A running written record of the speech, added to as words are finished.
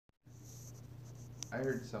I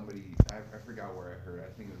heard somebody, I forgot where I heard it.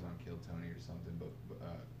 I think it was on Kill Tony or something, but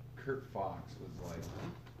Kurt Fox was like,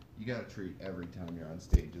 you gotta treat every time you're on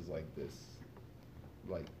stage as like this,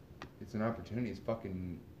 like, it's an opportunity. It's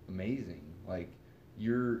fucking amazing. Like,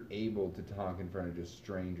 you're able to talk in front of just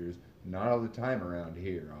strangers. Not all the time around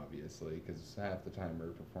here, obviously, because half the time we're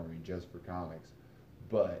performing just for comics.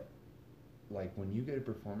 But like when you get to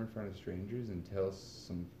perform in front of strangers and tell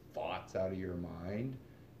some thoughts out of your mind,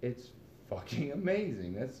 it's fucking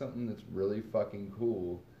amazing. That's something that's really fucking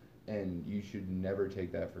cool, and you should never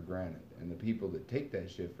take that for granted. And the people that take that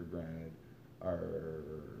shit for granted are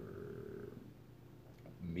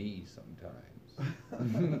me sometimes.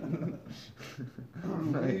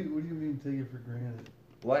 What do you mean take it for granted?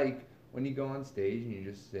 Like when you go on stage and you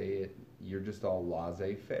just say it, you're just all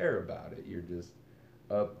laissez-faire about it. You're just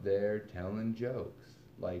up there telling jokes.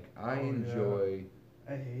 Like I enjoy.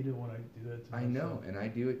 I hate it when I do that to I myself. know, and I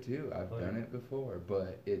do it too. I've done it before,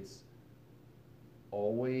 but it's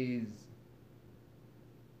always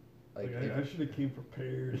like I should have came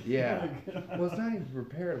prepared. Yeah. Well, it's not even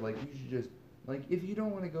prepared. Like you should just like if you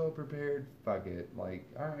don't want to go prepared, fuck it. Like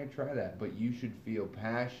all right, try that, but you should feel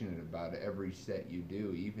passionate about every set you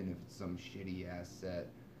do, even if it's some shitty ass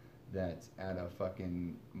set that's at a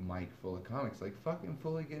fucking mic full of comics. Like fucking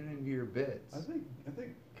fully get into your bits. I think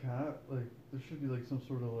like there should be like some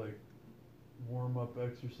sort of like warm up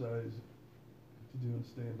exercise to do in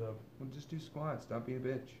stand up. Well, just do squats. Don't be a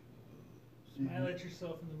bitch. Smile at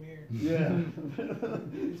yourself in the mirror. Yeah.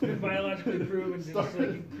 It's been biologically proven to just like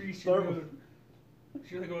increase your mood.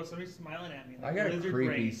 You're like, oh, somebody's smiling at me. Like, I got a creepy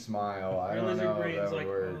brain. smile. I Your don't lizard know if brain's that would like,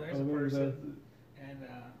 work. oh, there's a person. And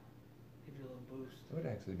give you a little boost. It would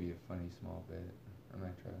actually be a funny small bit. I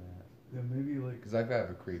might try that. Yeah, maybe like. Because I've got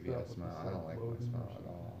a creepy ass smile. I don't like my smile at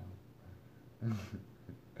all.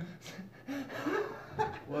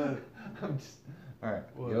 What? I'm just. Alright,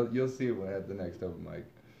 What? you'll see it at the next open mic.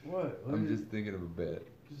 What? I'm just thinking of a bit.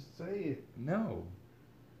 Just say it. No.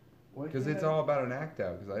 Because it's all about an act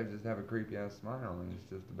out. Because I just have a creepy ass smile, and it's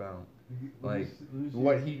just about like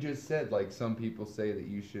what he just said. Like some people say that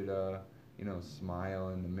you should, smile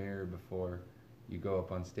in the mirror before you go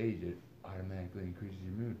up on stage. It automatically increases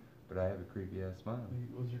your mood. But I have a creepy ass smile.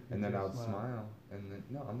 And then I'll smile. And then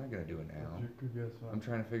no, I'm not gonna do it now. What's your creepy ass smile? I'm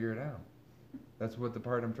trying to figure it out. That's what the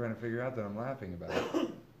part I'm trying to figure out that I'm laughing about.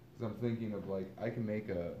 Because I'm thinking of like I can make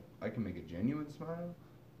a genuine smile,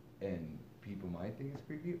 and people might think it's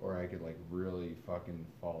creepy, or I could like really fucking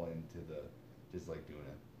fall into the just like doing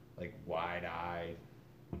it like wide eyed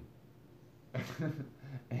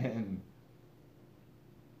and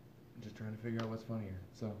just trying to figure out what's funnier.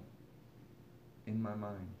 So in my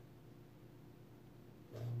mind.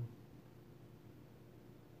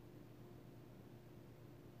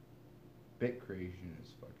 Bit creation is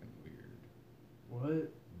fucking weird.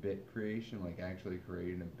 What? Bit creation, like actually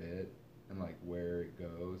creating a bit and like where it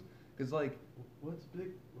goes. Cause like, what's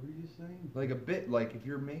big? What are you saying? Like a bit, like if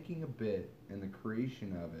you're making a bit and the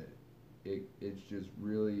creation of it's just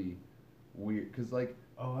really weird. Cause like,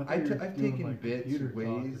 I've taken like bits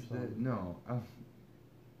ways that no,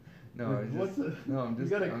 no, like, I just no, I'm just.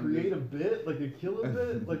 You gotta create a bit, like a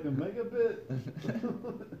kilobit, like a megabit,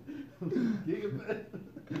 gigabit.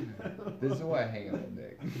 This is why I hang out with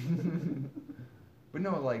Nick. But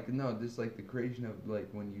no, this like the creation of like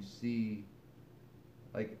when you see.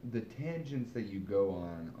 Like the tangents that you go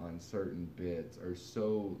on certain bits are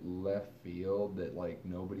so left field that like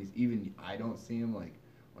I don't see them. Like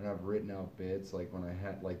when I've written out bits, like when I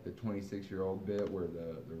had like the 26-year-old bit where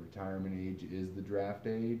the retirement age is the draft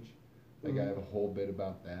age, like I have a whole bit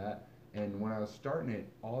about that. And when I was starting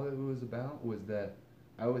it, all it was about was that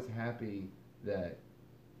I was happy that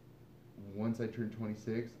once I turned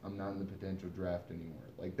 26, I'm not in the potential draft anymore.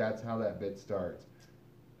 Like that's how that bit starts.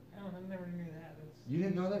 I never knew that. You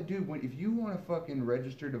didn't know that? Dude, if you want to fucking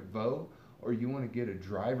register to vote or you want to get a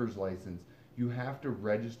driver's license, you have to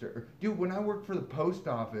register. Dude, when I worked for the post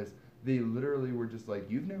office, they literally were just like,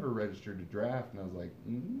 you've never registered to draft. And I was like,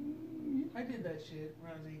 I did that shit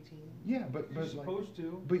when I was 18. Yeah, but you're like, supposed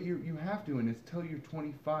to. But you have to, and it's till you're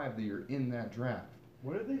 25 that you're in that draft.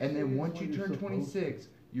 What did they and say then once you turn 26,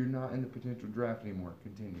 to? You're not in the potential draft anymore.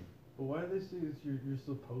 Continue. But why do they say that you're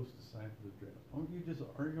supposed to sign for the draft? Aren't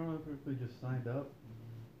you automatically just signed up?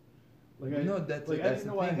 Like no, that's the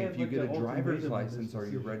thing. If you get a driver's license or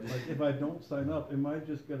you register, like if I don't sign up, am I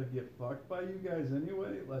just gonna get fucked by you guys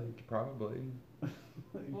anyway? Like probably.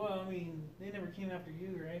 Well, I mean, they never came after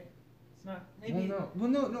you, right? It's not. Maybe. Well,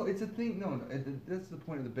 no. It's a thing. No. That's the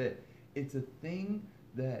point of the bit. It's a thing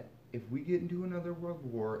that if we get into another world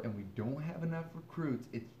war and we don't have enough recruits,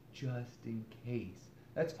 it's just in case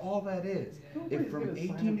That's all that is. Yeah. If Nobody's from gonna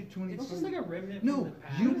sign 18 to up. 20, It's just like a remnant no, from the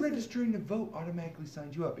past. you registering to vote automatically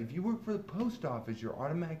signs you up. If you work for the post office, you're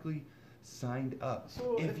automatically signed up.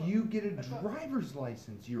 So if if I- you get a if I- driver's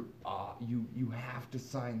license, you have to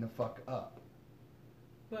sign the fuck up.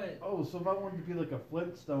 But Oh, so if I wanted to be like a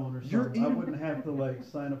Flintstone or You're something, I in- wouldn't have to like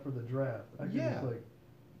sign up for the draft. I could Yeah. just like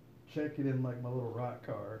check it in like my little rock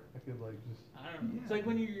car. I could like just. I don't know. Yeah. It's like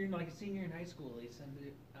when you're like a senior in high school, they send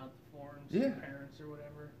it out the forms Yeah. to parents or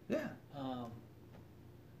whatever. Yeah. Um,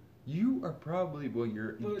 You are probably, well,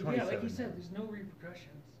 you're but 27 yeah, like you said, now. there's no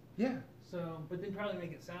repercussions. Yeah. So, but they probably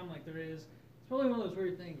make it sound like there is. It's probably one of those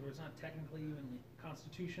weird things where it's not technically even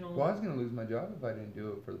constitutional. Well, I was going to lose my job if I didn't do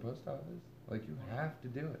it for the post office. Like, you have to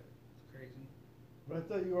do it. It's crazy. But I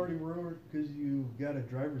thought you already were because you got a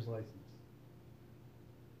driver's license.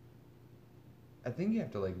 I think you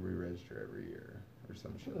have to, like, re-register every year or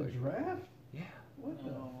some For shit the like that. draft? Yeah. What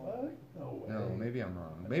the No. fuck? No way. No, maybe I'm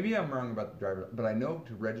wrong. Maybe I'm wrong about the driver, but I know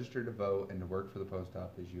to register to vote and to work for the post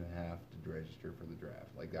office, you have to register for the draft.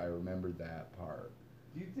 Like, I remembered that part.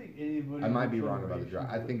 Do you think anybody? I might in be your wrong about the generation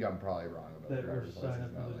draft. I would- think I'm probably wrong about the that will driver's sign license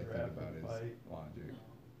up now for that the I think draft about and his fight? logic. No.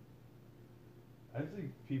 I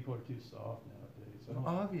think people are too soft nowadays. I don't.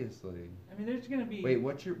 Obviously. I mean, there's gonna be. Wait,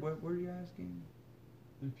 what were you asking?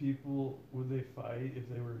 Do people would they fight if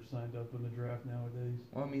they were signed up in the draft nowadays?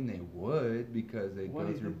 Well, I mean, they would because they'd Why do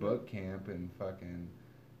go you through think boot camp and fucking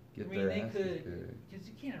I get mean, their they asses could, kicked. because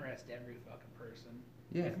you can't arrest every fucking person.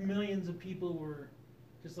 Yeah. If millions of people were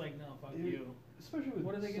just like, no, fuck Dude, you. Especially with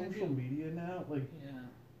What are they gonna social do? media now. Like, Yeah.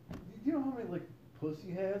 do you know how many like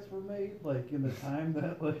pussy hats were made? Like in the time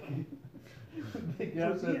that like they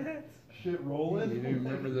got Pussy that hats? shit rolling. You didn't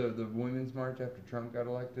remember the women's march after Trump got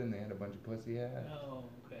elected and they had a bunch of pussy hats? Oh,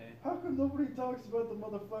 okay. How come nobody talks about the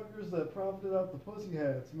motherfuckers that profited out the pussy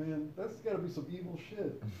hats, man? That's got to be some evil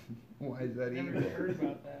shit. Why is that Never evil? heard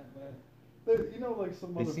about that, but You know, like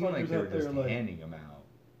some They seem like motherfuckers they were out there, just like handing them out.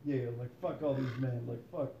 yeah, like fuck all these men, like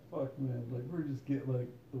fuck man, like we're just get like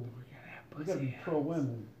the We're gonna have we gotta be hats. pro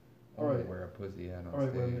women. I'm All gonna right. wear a pussy hat on All right,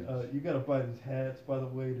 stage. wait a minute. You gotta buy these hats, by the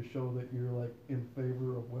way, to show that you're like in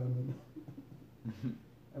favor of women.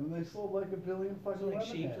 I mean, they sold like 1 billion is fucking it like lemon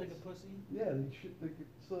shaped hats. like a pussy? Yeah, they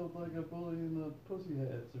sold like 1 billion pussy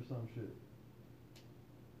hats or some shit.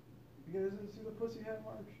 You guys didn't see the pussy hat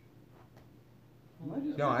march? Am I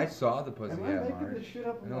just- No, I saw the pussy Am I hat making march. this shit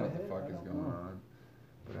up I in know my what the head? fuck I is don't going know. on,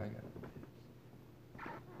 but I got.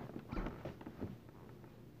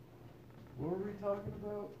 What were we talking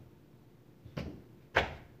about?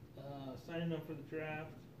 Signing up for the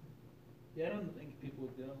draft. Yeah, I don't think people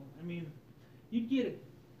would go. I mean, you'd get a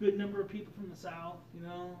good number of people from the South, you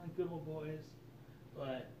know, like good old boys,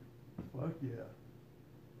 but Fuck yeah.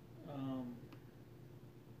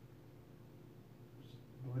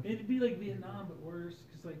 Bunch it'd be like Vietnam but worse,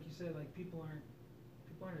 because like you said, like people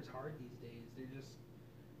aren't as hard these days. There's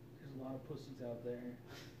a lot of pussies out there,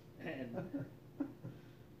 and I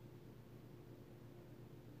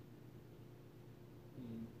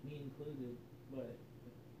mean, me included. But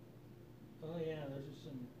oh yeah, there's just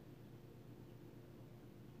some.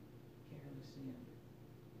 Can't really see them.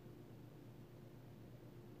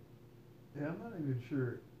 Yeah, I'm not even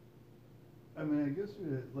sure. I mean, I guess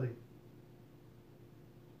like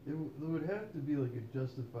there would have to be like a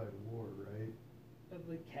justified war, right? But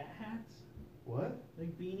like cat hats, What?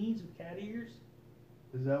 like beanies with cat ears.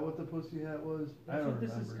 Is that what the pussy hat was? I That's don't what this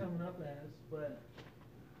remember. is coming up as, but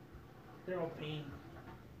they're all pink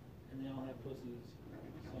and they all have pussies.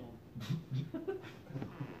 So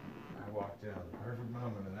I walked in at the perfect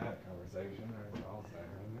moment in that conversation. I was all set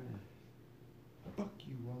right there. Fuck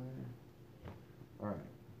you, Wire. Alright.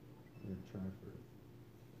 We're gonna try for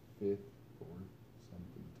 5th, 4th,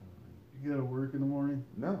 something time. You gotta work in the morning?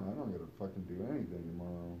 No, I don't gotta fucking do anything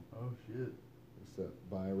tomorrow. Oh shit. Except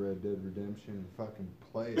buy Red Dead Redemption and fucking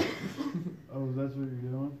play it. Oh, that's what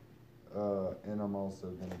you're doing? And I'm also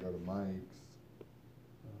gonna go to Mike's,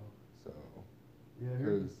 Oh. so. Yeah, I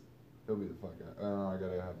heard. Cause he'll be the fuck out. I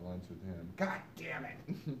gotta have lunch with him. God damn it!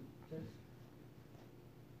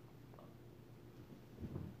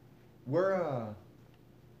 We're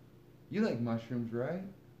you like mushrooms, right?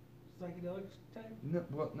 psychedelics type. No,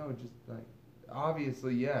 well, no, just like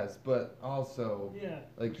obviously yes, but also Yeah.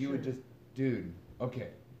 like for you would sure. just, dude. Okay,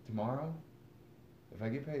 tomorrow, if I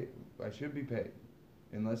get paid, I should be paid,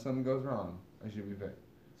 unless something goes wrong. I should be paid.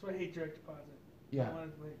 That's why I hate direct deposit. Yeah. I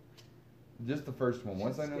wanted to wait. Just the first one.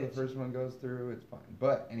 Once I know the Sketchy. first one goes through, it's fine.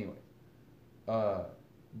 But anyway,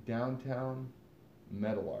 downtown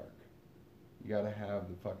Metal Arc. You gotta have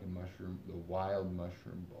the fucking mushroom, the wild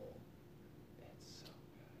mushroom bowl. It's so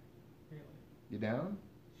good. Really. You down?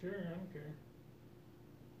 Sure, I don't care.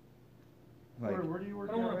 Like, where do you work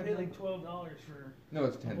I don't at want to right pay now? like $12 for no,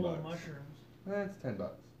 it's a 10 bowl of bucks. mushrooms. That's $10.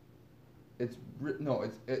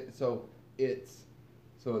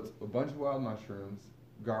 So it's a bunch of wild mushrooms,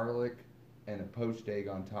 garlic, and a poached egg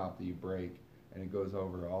on top that you break, and it goes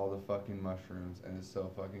over all the fucking mushrooms, and it's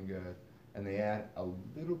so fucking good. And they add a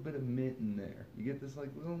little bit of mint in there. You get this like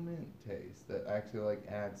little mint taste that actually like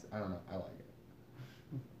adds. I don't know. I like it.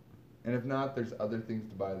 And if not, there's other things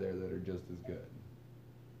to buy there that are just as good.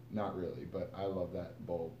 Not really, but I love that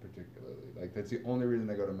bowl particularly. Like that's the only reason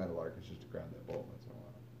I go to Meadowlark is just to grab that bowl once in a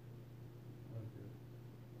while. Okay.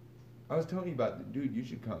 I was telling you about, dude. You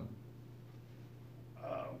should come.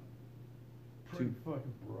 Pretty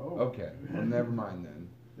fucking broke. Okay, well, never mind then.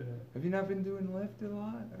 Yeah. Have you not been doing Lyft a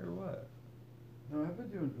lot, or what? No, I've been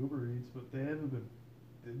doing Uber Eats, but they didn't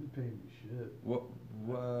pay me shit. What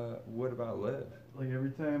about Lyft? Like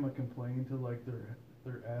every time I complain to like their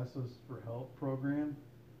Ask Us for Help program,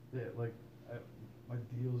 my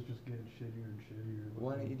deal's just getting shittier and shittier.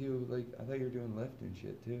 Why don't you do like? I thought you were doing Lyft and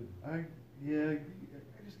shit too. I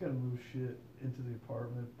just gotta move shit into the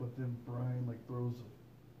apartment, but then Brian like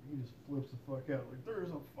he just flips the fuck out like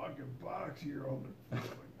there's a fucking box here on the floor.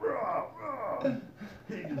 Like, rah, rah.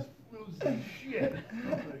 He just loses shit.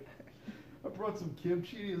 Like, I brought some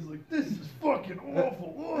kimchi. He was like, "This is fucking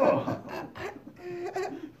awful."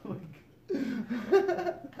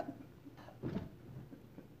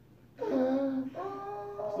 So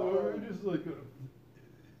we're just like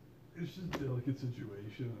it's just a delicate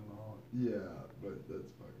situation and all. Yeah, but that's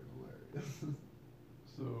fucking hilarious.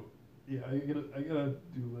 So yeah, I gotta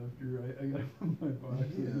do Lifter. I gotta put my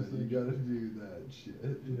box in Yeah, this you thing. gotta do that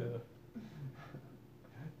shit. Yeah.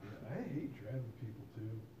 I hate driving people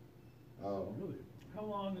too. Oh. Really? How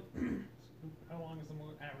long is the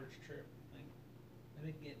more average trip? Like, I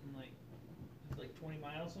think getting like, it's like 20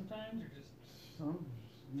 miles sometimes, or just Some a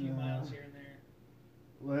few yeah. miles here and there?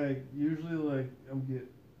 Like usually, like I'm get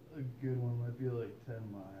a good one might be like 10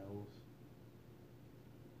 miles,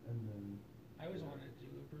 and then I always wanted to do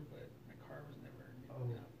Uber, but my car was never oh,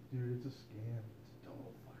 enough. dude, it's a scam. It's a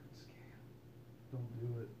total fucking scam. Don't do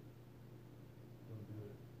it. Don't do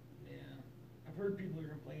it. Yeah, I've heard people are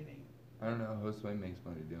complaining. I don't know. Josue makes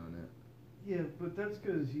money doing it. Yeah, but that's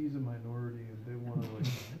because he's a minority and they want to like.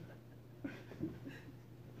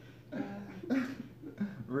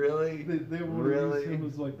 Really? They want to Really? use him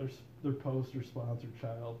as like their poster sponsor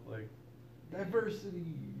child, like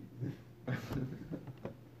diversity. I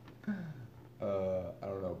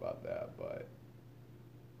don't know about that, but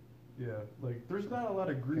Yeah, like there's not a lot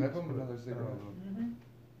of Greeks. I put but another I don't cigarette? know. Mm-hmm.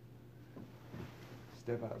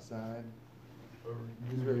 step outside. Or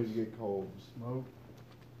He's you ready to just get cold. smoke.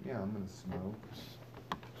 Yeah, I'm gonna smoke.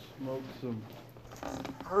 Smoke some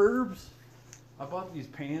herbs. I bought these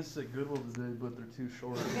pants at Goodwill today, but they're too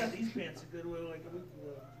short. I got these pants at Goodwill like a week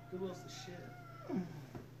ago. Goodwill's the shit.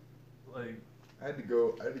 Like, I had to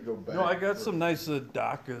go back. no, I got some nice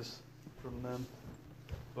Dakas from them,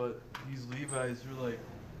 but these Levi's are like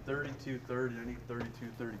 32.30. I need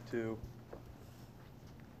 32.32.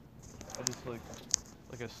 I just like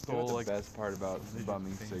I You know stole what like the best part about vision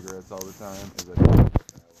bumming thing. cigarettes all the time is that people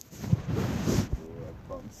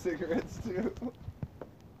bum cigarettes too.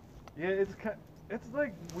 yeah, it's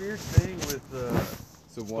like weird thing with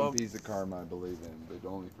So one piece of karma I believe in, but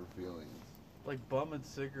only for feelings. like bumming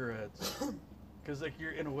cigarettes. Cause like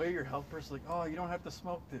you're in a way you're health person, like, oh, you don't have to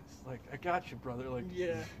smoke this. Like, I got you, brother. Like,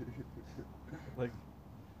 Yeah. like,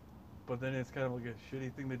 but then it's kind of like a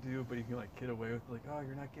shitty thing to do, but you can like get away with like, oh,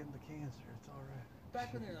 you're not getting the cancer. It's all right.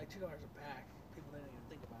 Back when they were like $2 a pack, people didn't even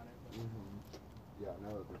think about it. But Yeah,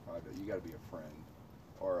 now that they're $5, you gotta be a friend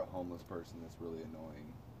or a homeless person that's really annoying.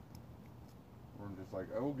 Or I'm just like,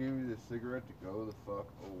 I will give you this cigarette to go the fuck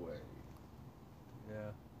away. Yeah.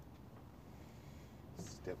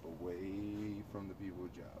 Step away from the people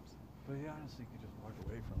with jobs. But yeah, honestly, you can just walk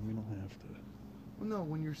away from them. You don't have to. Well, no,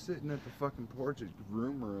 when you're sitting at the fucking porch at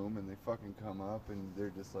room and they fucking come up and they're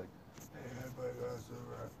just like, hey, anybody got a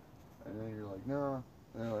cigarette? And then you're like, no.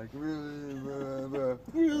 And they're like, really? Blah, blah.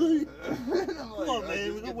 Really? And I'm like, Come on, man,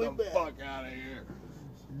 just we're get way the back." fuck out of here.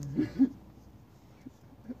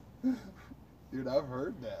 Dude, I've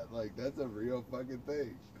heard that. Like, that's a real fucking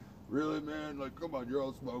thing. Really, man? Like, come on, you're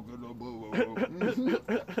all smoking. Blah, blah, blah.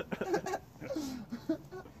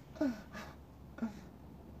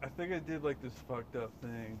 I think I did like this fucked up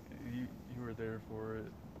thing. You were there for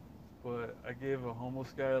it, but I gave a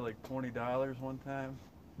homeless guy like $20 one time.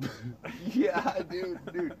 Yeah, dude.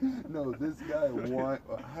 No, this guy won.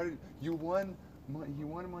 How did you won? He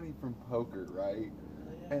won money from poker, right?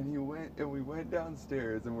 And we went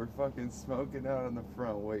downstairs and we're fucking smoking out on the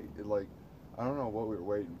front. Like, I don't know what we were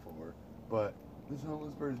waiting for, But this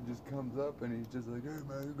homeless person just comes up and he's just like, hey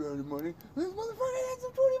man, you got any money? And this motherfucker hands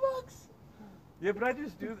him $20. Yeah, but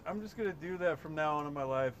I'm just gonna do that from now on in my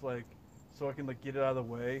life, like, so I can like get it out of the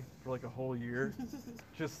way for like a whole year.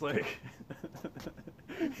 Just like,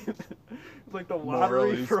 like the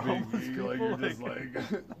lottery for homeless people. Like you're just like,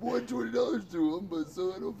 want $20 to him, but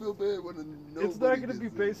so I don't feel bad when nobody It's not gonna gets be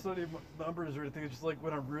it. based on any numbers or anything. It's just like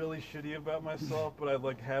when I'm really shitty about myself, but I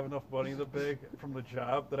like have enough money in the bank from the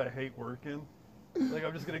job that I hate working. Like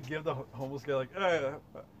I'm just gonna give the homeless guy like, hey,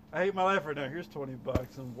 I hate my life right now. Here's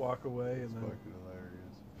 $20 and walk away, and It's then fucking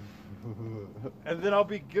hilarious. and then I'll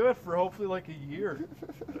be good for hopefully like a year.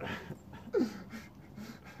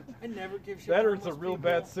 I never give shit. That to or it's a homeless real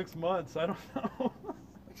people. bad 6 months. I don't know.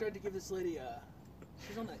 I tried to give this lady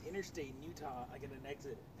she's on the interstate in Utah, like at an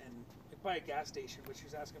exit, and like by a gas station, but she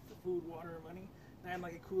was asking for food, water, and money. And I had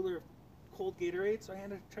like a cooler of cold Gatorade, so I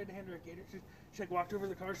tried to hand her a Gatorade. She like walked over to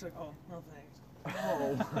the car. She's like, "Oh, no thanks."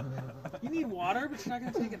 Oh. You need water, but you're not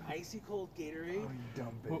gonna take an icy cold Gatorade. Oh, you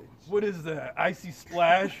dumb bitch. What is that? Icy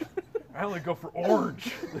splash? I only go for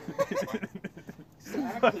orange. Exactly.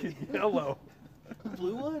 Fucking yellow.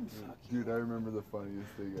 Blue one? Fuck you. Dude, I remember the funniest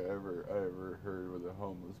thing I ever heard with a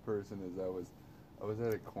homeless person is I was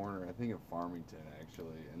at a corner, I think in Farmington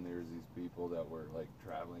actually, and there was these people that were like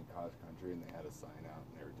traveling cross country and they had a sign out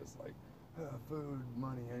and they were just like, food,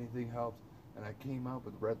 money, anything helps. And I came out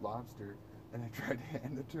with Red Lobster and I tried to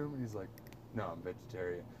hand it to him and he's like, no, I'm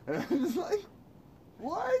vegetarian. And I was like,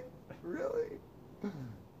 what? Really?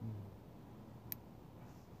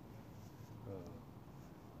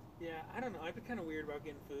 Yeah, I don't know. I've been kind of weird about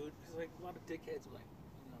getting food because like a lot of dickheads will like,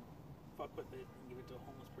 you know, fuck with it and give it to a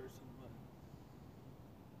homeless person, but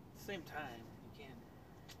at the same time, you can't.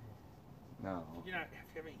 No. If you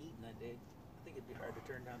haven't eaten that day, I think it'd be hard to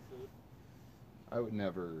turn down food. I would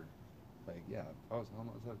never, like, yeah, if I was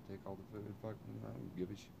homeless, I'd take all the food. Fucking, I don't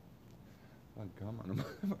give a shit. I'd come on them.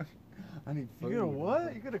 I need food. You gonna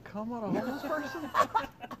what? You gonna come on a homeless person?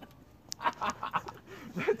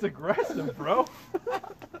 That's aggressive, bro.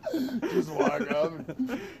 Just walk up.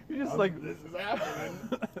 And, You're just like, this is happening.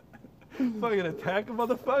 fucking attack a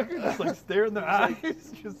motherfucker, just like stare in their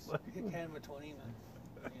eyes, just like. You can hand him a 20,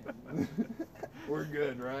 man. We're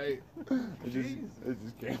good, right? It Jeez.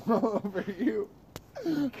 just came all over you.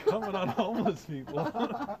 Coming on homeless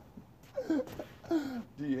people.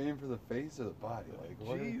 Do you aim for the face or the body? Like,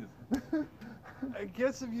 what? Jeez. I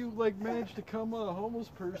guess if you like manage to come on a homeless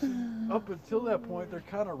person, up until that point, they're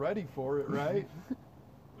kind of ready for it, right?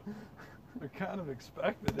 They're kind of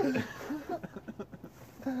expecting it.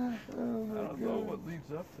 Oh I my don't know God. what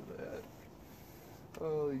leads up to that.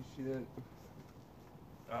 Holy shit.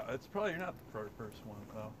 It's probably not the first one,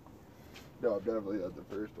 though. No, I'm definitely not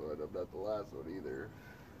the first one. I'm not the last one either.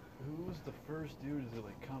 Who was the first dude to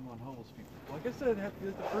like come on homeless people? Well, I guess that'd have to be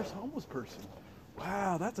the first homeless person.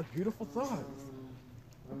 Wow, that's a beautiful thought.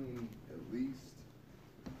 I mean, at least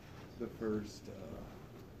the first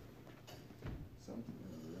something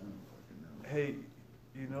or other. I don't fucking know. Hey,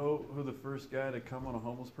 you know who the first guy to come on a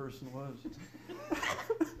homeless person was?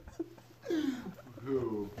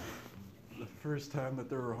 Who? The first time that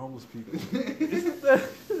there were homeless people. Isn't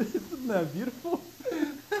that beautiful?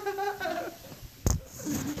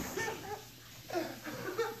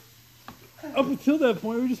 Up until that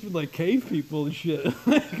point, we just been like cave people and shit.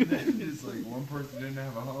 Just like one person didn't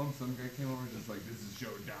have a home, some guy came over just like, this is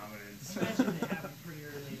show dominance. Imagine it happened pretty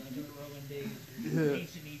early, like in the Roman days or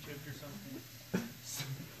ancient Egypt or something.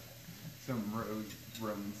 Some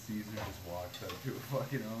Roman Caesar just walks up to a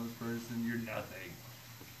fucking homeless person, you're nothing.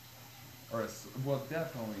 Or well,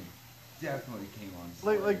 definitely came on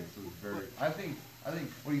slaves. Like It was very. I think.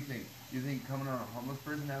 What do you think? You think coming on a homeless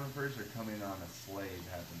person happened first, or coming on a slave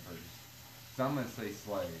happened first? So I'm gonna say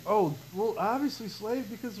slave. Oh, well, obviously slave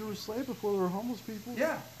because there were slaves before there were homeless people.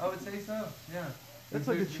 Yeah, I would say so. Yeah. That's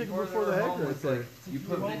like a chicken Before before they the were egg homeless, right like, you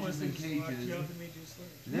put bitches in cages.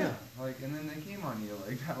 Yeah. Like, and then they came on you.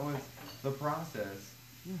 Like that was the process.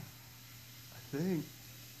 Yeah. I think.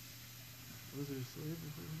 Was there a slave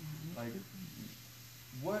before? Like,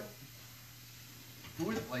 what?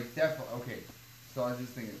 Who is like definitely okay? So I was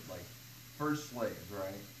just thinking like, first slaves,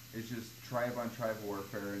 right? It's just tribe on tribe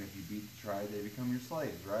warfare, and if you beat the tribe, they become your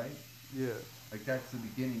slaves, right? Yeah. Like that's the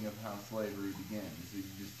beginning of how slavery began. So you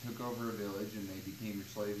just took over a village, and they became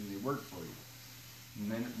your slaves, and they worked for you.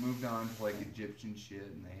 And then it moved on to like Egyptian shit,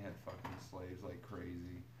 and they had fucking slaves like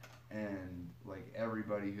crazy. And like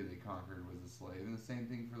everybody who they conquered was a slave, and the same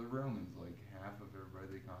thing for the Romans. Like half of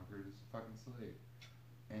everybody they conquered is a fucking slave.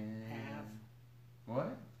 And Half?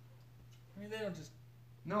 what? I mean, they don't just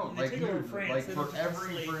No, When they like take over dude, France, like they for don't just every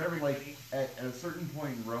enslave like everybody. at a certain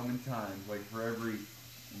point in Roman times, like for every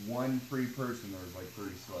one free person, there was like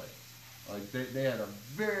 30 slaves. Like they had a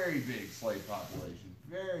very big slave population,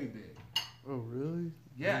 very big. Oh, really?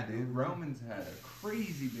 Yeah, dude, Romans had a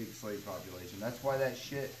crazy big slave population. That's why that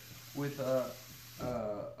shit with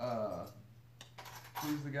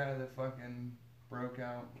who's the guy that fucking broke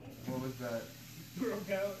out? What was that?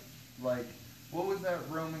 Broke out. Like, what was that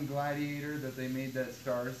Roman gladiator that they made that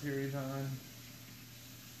Star series on?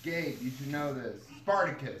 Gabe, you should know this.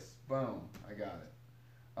 Spartacus. Boom, I got it.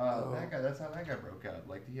 That guy. That's how that guy broke out.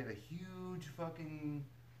 Like, he had a huge fucking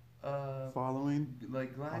Following?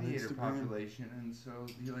 like gladiator Instagram? population, and so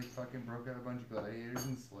he like fucking broke out a bunch of gladiators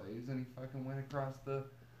and slaves, and he fucking went across the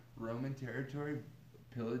Roman territory,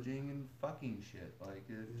 pillaging and fucking shit. Like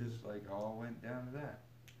it just like all went down to that.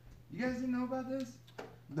 You guys didn't know about this?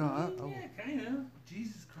 No, Yeah, kind of.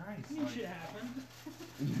 Jesus Christ! I mean, Like, shit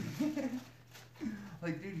happened.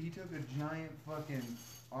 like, dude, he took a giant fucking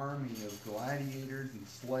army of gladiators and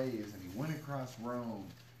slaves, and he went across Rome,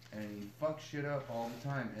 and he fucked shit up all the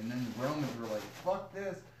time. And then the Romans were like, "Fuck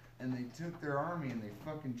this," and they took their army and they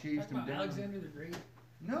fucking chased Talking him about down. Alexander the Great.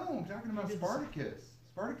 No, I'm talking about He did the Spartacus.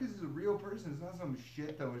 Spartacus is a real person. It's not some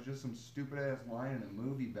shit that was just some stupid ass line in a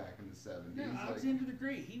movie back in the 70s. No, Like, Alexander the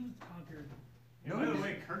Great. He was conquered. And No, by the he's-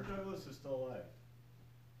 way, Kirk Douglas is still alive.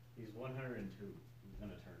 He's 102. He's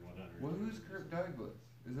gonna turn 100. well, who's Kirk Douglas?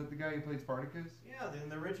 Is that the guy who played Spartacus? Yeah, in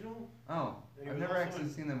the original. Oh, And he I've was never also actually in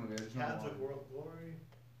seen that movie. I just know Paths of one. World Glory.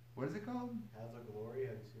 What is it called? Paths of Glory.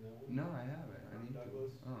 Have you seen that one? No, I haven't. I need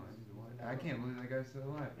Douglas. to. Oh, I need to watch. I can't believe that guy's still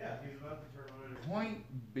alive. Yeah, he's about to turn 100.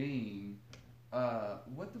 Point being,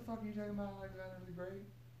 what the fuck are you talking about, Alexander the Great?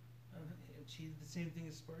 She's the same thing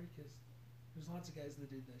as Spartacus. There's lots of guys that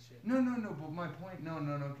did that shit. No, but my point, no,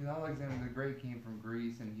 because Alexander the Great came from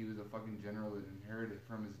Greece and he was a fucking general that inherited it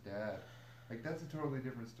from his dad. Like, that's a totally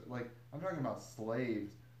different story. Like, I'm talking about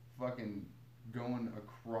slaves fucking going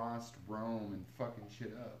across Rome and fucking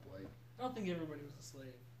shit up. Like, I don't think everybody was a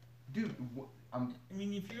slave. dude, I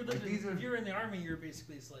mean, if you're Like, these are- if you're in the army, you're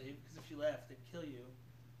basically a slave because if you left, they'd kill you.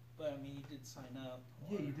 But I mean, you did sign up.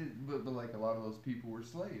 yeah, you did, but like a lot of those people were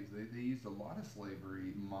slaves. They used a lot of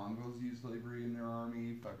slavery. Mongols used slavery in their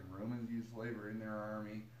army. Fucking Romans used slavery in their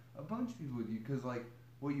army. A bunch of people would, because like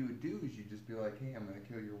what you would do is you'd just be like, hey, I'm gonna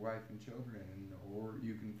kill your wife and children, and or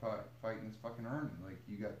you can fight in this fucking army. Like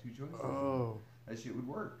you got two choices. Oh. That shit would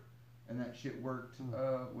work, and that shit worked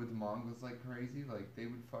with Mongols like crazy. Like they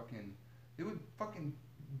would fucking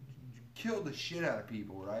kill the shit out of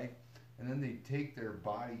people, right? And then they take their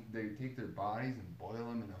bodies and boil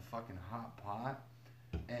them in a fucking hot pot,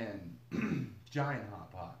 and giant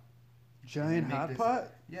hot pot. Giant They make hot this- pot?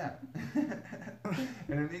 Yeah.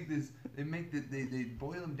 And they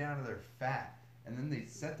boil them down to their fat, and then they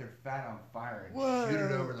set their fat on fire and shoot it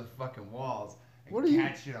What? over the fucking walls and What are you-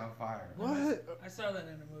 catch it on fire. What? I saw that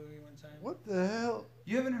in a movie one time. What the hell?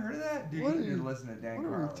 You haven't heard of that? Dude, What you are need to you- listen to Dan what are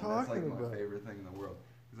we Carlin. That's like talking my about? favorite thing in the world.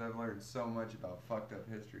 Because I've learned so much about fucked up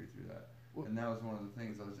history through that. What? And that was one of the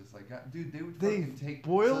things I was just like, God, dude, they would They fucking take...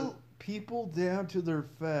 boil people down to their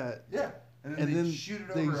fat, yeah. And and then then shoot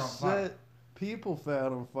it they over on fire. set people fat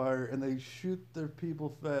on fire, and they shoot their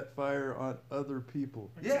people fat fire on other people.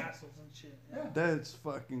 Like Yeah. castles and shit. Yeah. That's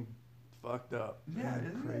fucking fucked up. Yeah, Man,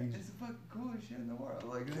 isn't crazy. it? It's the fucking coolest shit in the world.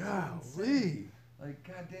 Like, it's insane. Golly. Like,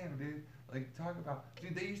 goddamn, dude. Like, talk about...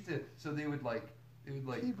 Dude, they used to... So they would, like... People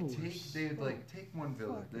were take one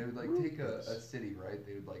village. They would, like, take a city, right?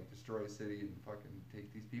 They would, like, destroy a city and fucking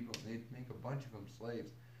take these people. And they'd make a bunch of them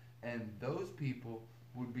slaves. And those people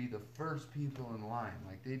would be the first people in line.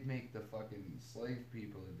 Like, they'd make the fucking slave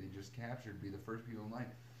people that they just captured be the first people in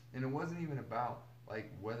line. And it wasn't even about,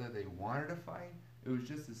 like, whether they wanted to fight. It was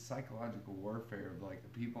just this psychological warfare of, like, the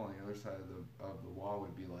people on the other side of the wall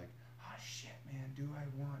would be like, oh, shit, man, do I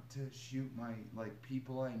want to shoot my, like,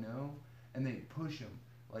 people I know? And they'd push them.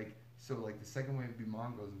 Like, so, like, the second wave would be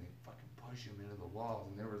Mongols, and they'd fucking push them into the walls.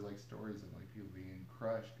 And there was, like, stories of, like, people being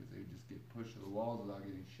crushed because they would just get pushed to the walls without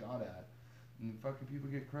getting shot at. And fucking people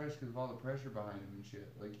get crushed because of all the pressure behind them and shit.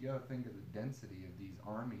 Like, you gotta think of the density of these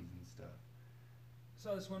armies and stuff. I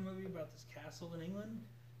saw this one movie about this castle in England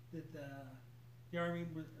that the army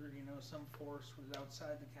was, or some force was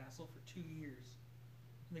outside the castle for 2 years.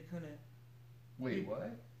 And they couldn't. Wait, Dude.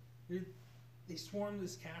 what? They swarmed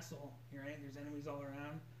this castle, right? There's enemies all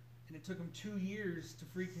around, and it took them 2 years to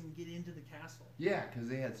freaking get into the castle. Yeah, because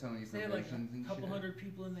they had so many So they had like provisions a and couple shit. hundred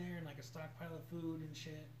people in there and like a stockpile of food and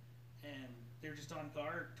shit, and they're just on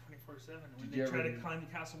guard 24/7. When Did they you try ever- to climb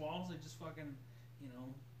the castle walls, they just fucking,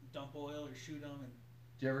 dump oil or shoot them, and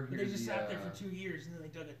Did you ever hear they just sat there the, for 2 years, and then they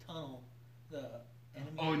dug a tunnel. The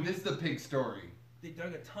enemy. Oh, and this is the pig story. They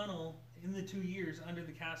dug a tunnel in the 2 years under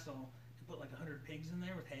the castle and put like 100 pigs in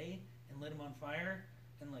there with hay and lit them on fire,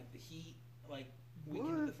 and like the heat like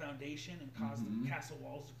weakened the foundation and caused the castle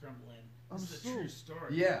walls to crumble in. This is a true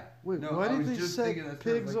story. Yeah. Wait, No, why I did was they just set thinking that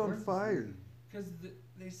pigs like, on where's fire? this- Because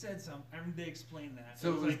they said something. I mean, they explained that.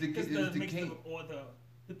 So it was like, the- because it was makes decay-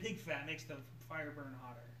 the pig fat makes the fire burn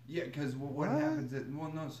hotter. Yeah, because what What? happens is,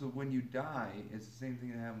 well, no, so when you die, it's the same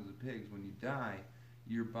thing that happens with pigs. When you die,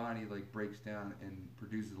 your body like breaks down and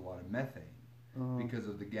produces a lot of methane because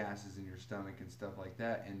of the gases in your stomach and stuff like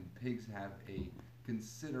that. And pigs have a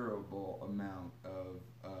considerable amount of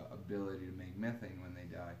ability to make methane when they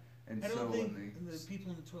die. And I so don't think when they the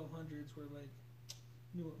people in the 1200s were like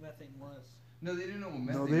knew what methane was. no, they didn't know what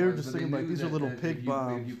methane No, was. they were just but they thinking, like, knew these are little that pig if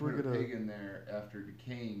bombs. If you We're put a gonna- pig in there after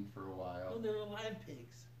decaying for a while. Oh, they were alive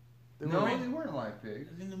pigs. They No, were- they weren't alive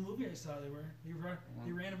pigs. In the movie I saw,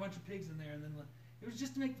 they ran a bunch of pigs in there, and then it was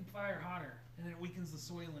just to make the fire hotter, and then it weakens the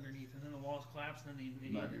soil underneath, and then the walls collapse, and then they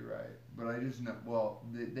Might be right, but I just know. Well,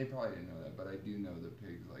 they probably didn't know that, but I do know that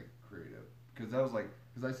pigs like create a because that was like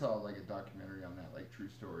because I saw like a documentary on that like true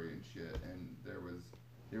story and shit, and they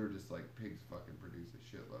were just like pigs fucking produce a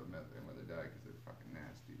shitload of methane when they die because they're fucking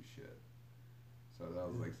nasty as shit. So that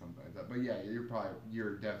was like something like that. But yeah,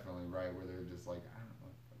 you're definitely right where they're just like I don't know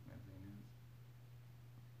what the fuck methane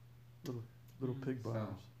is. little pig So-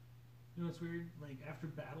 bombs. You know what's weird? Like after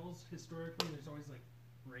battles, historically, there's always like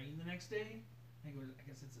rain the next day. I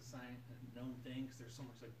guess it's a known thing because there's so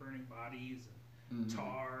much like burning bodies and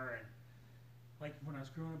tar and like when I was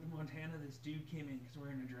growing up in Montana, this dude came in because we're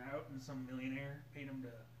in a drought and some millionaire paid him to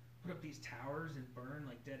put up these towers and burn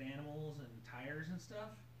like dead animals and tires and stuff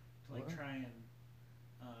to like What? try and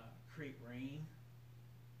create rain.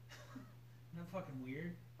 Isn't that fucking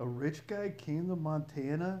weird? A rich guy came to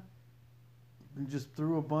Montana and just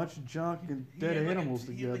threw a bunch of junk and He dead had, like, animals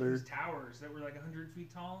he had, like, together. these towers that were like 100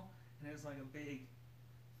 feet tall, and it was like a big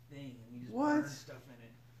thing, and you just What? burned stuff in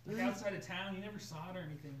it. Like outside of town, you never saw it or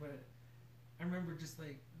anything, but I remember just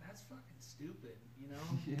like, that's fucking stupid, you know?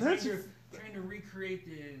 Yeah. That's- Trying to recreate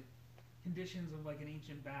the conditions of like an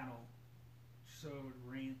ancient battle, so it would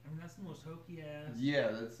rain. I mean, that's the most hokey ass. Yeah,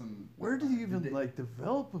 that's some. Where do you even Did they- like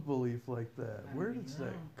develop a belief like that? I Where don't does know.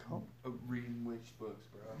 that come? Reading witch books,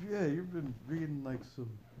 bro. Yeah, you've been reading like some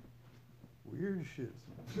weird shit,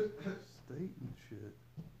 some state and shit.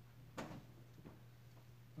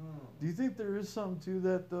 Do you think there is something to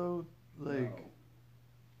that though? Like,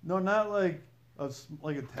 no, not like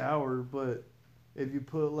like a tower, but if you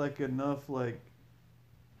put like enough like,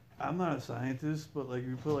 I'm not a scientist, but like if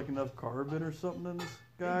you put like enough carbon or something in the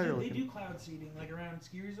sky, or They like do cloud seeding like around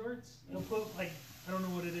ski resorts. They'll put like I don't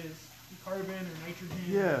know what it is, carbon or nitrogen.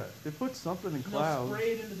 yeah, they put something in And clouds. they'll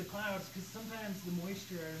spray it into the clouds because sometimes the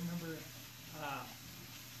moisture. I remember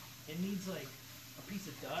it needs like a piece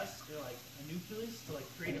of dust or like a nucleus to like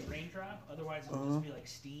create a raindrop. Otherwise, it'll just be like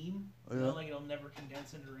steam. You know, Yeah. like it'll never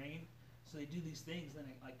condense into rain. So they do these things, then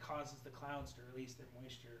it like causes the clouds to release their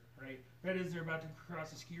moisture, right? Right as they're about to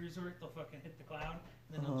cross a ski resort, they'll fucking hit the cloud,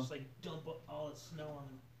 and then they'll just like dump all the snow on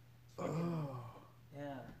them. It's fucking, Oh,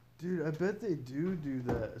 yeah, dude, I bet they do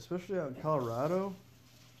that, especially out in Colorado.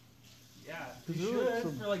 yeah. 'Cause You they're like should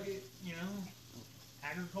some- for like you know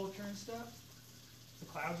agriculture and stuff. The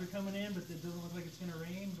clouds are coming in, but it doesn't look like it's gonna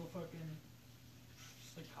rain. They'll fucking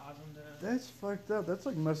just like cause them to. That's fucked up. That's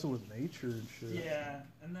like messing with nature and shit. Yeah,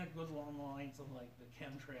 and that goes along the lines of like the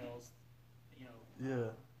chemtrails, you know. Yeah.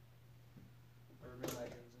 Urban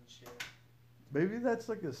legends and shit. Maybe that's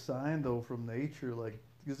like a sign though from nature, like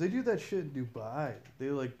because they do that shit in Dubai. They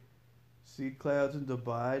like seed clouds in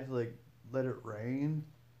Dubai to like let it rain.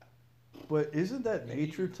 But isn't that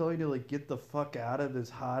nature telling you like get the fuck out of this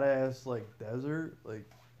hot ass like desert? Like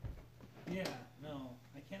Yeah, no,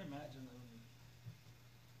 I can't imagine them.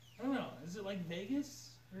 I don't know. Is it like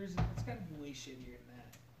Vegas, or is it? It's got to be way shittier than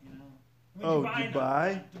that, you know. I mean, Oh, Dubai?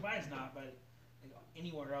 Dubai? Dubai's not, but like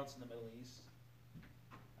anywhere else in the Middle East.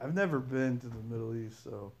 I've never been to the Middle East,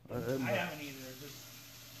 so I'm I not- haven't either. Just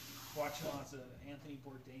watching lots of Anthony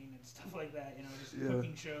Bourdain and stuff like that, you know, just Yeah.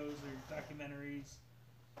 cooking shows or documentaries.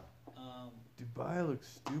 Dubai looks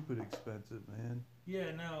stupid expensive, man.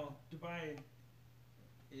 Yeah, no, Dubai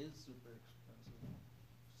is super expensive.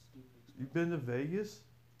 Stupid expensive. You been to Vegas?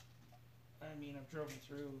 I mean, I've driven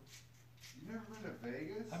through. You've never been to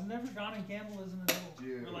Vegas? I've never gone and gambled as an adult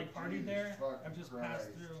Dude, or like partied Jesus there. fucking I've just Christ. passed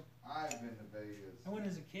through. I've been to Vegas. I went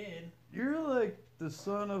as a kid. You're like the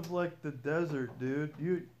son of like the desert, dude.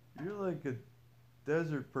 You're like a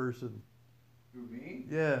desert person. Who, me?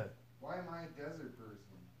 Yeah, Why am I a desert person?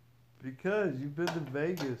 because you've been to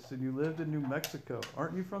Vegas and you lived in New Mexico.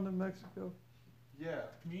 Aren't you from New Mexico? Yeah.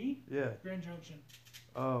 Me? Yeah. Grand Junction.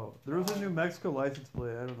 Oh, there was a New Mexico license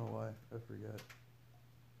plate. I don't know why. I forgot.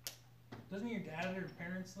 Doesn't your dad or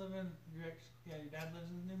parents live in your dad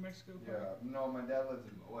lives in New Mexico? Probably? Yeah. No, my dad lives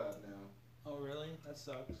in Moab now. Oh really? That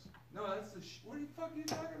sucks. No, that's the what the fuck are you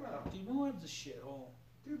talking about? Dude, Moab's a shithole.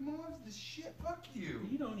 Dude, Moab's the shit. Fuck you.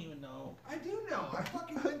 You don't even know. I do know. I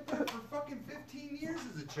fucking went there for fucking 15 years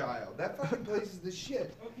as a child. That fucking place is the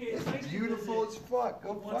shit. Okay, It's nice to beautiful as visit fuck.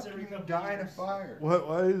 Go once every fucking couple die in a years. fire.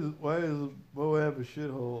 Why is Moab a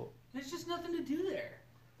shithole? There's just nothing to do there.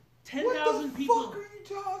 What 10,000 the people. fuck are you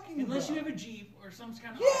talking Unless about? you have a Jeep or some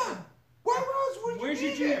kind of. Yeah. Why else would you Where's be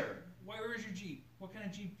your Jeep? there? Where's your Jeep? What kind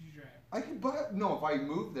of Jeep do you drive? I could buy. No, if I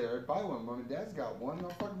move there, I'd buy one. Mom and Dad's got one. I'll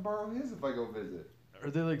fucking borrow his if I go visit. Are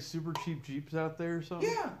they like super cheap Jeeps out there or something?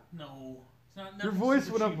 Yeah. No. It's not. Your nothing voice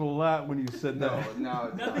super went up cheap. a lot when you said No, that. no.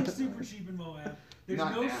 It's Nothing's not. super cheap in Moab. There's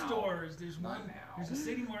Not no now. stores. There's Not one. now. There's a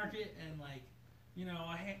city market and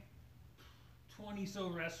 20 so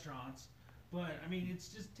restaurants. But I mean, it's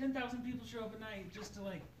just 10,000 people show up at night just to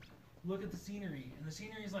look at the scenery, and the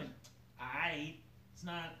scenery is it's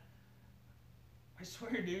not. I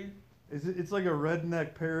swear, dude. It's like a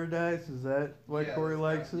redneck paradise. Is that why Yeah, Cory it's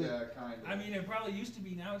likes not- it? Yeah, kind of. I mean, it probably used to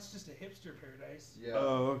be. Now it's just a hipster paradise. Yeah.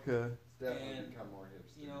 Oh, okay. It's definitely And, become more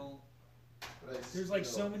hipster. You know, But I there's so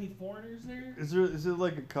still- many foreigners there. Is it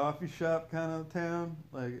like a coffee shop kind of town?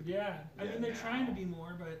 Like Yeah, I Yeah, mean they're now. trying to be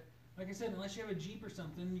more, but like I said, unless you have a Jeep or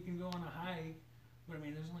something, you can go on a hike. But I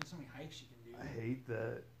mean, there's only so many hikes you can do. I hate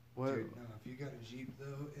that. What? Dude, no, if you got a Jeep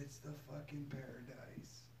though, it's the fucking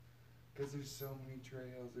paradise. Cause there's so many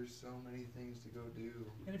trails, there's so many things to go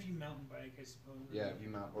do. And if you mountain bike, I suppose. Yeah, if you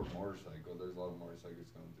mount or motorcycle, there's a lot of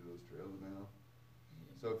motorcycles going through those trails now.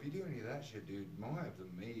 So if you do any of that shit, dude, Moab's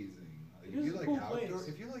amazing. Like, It if is you a like cool outdoor, place.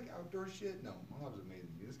 if you like outdoor shit, no, Moab's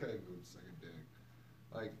amazing. You just gotta go suck a dick.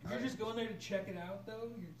 Like, If you're just going there to check it out,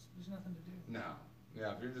 though, there's nothing to do. No,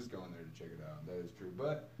 yeah, if you're just going there to check it out, that is true.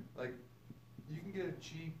 But like, you can get a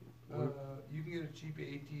cheap,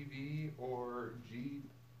 ATV or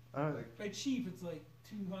Jeep. Like, By cheap, it's like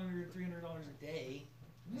 $200, $300 a day.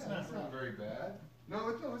 yeah, It's that's not not very bad. No,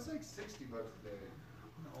 it's like $60 a day.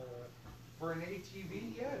 No. For an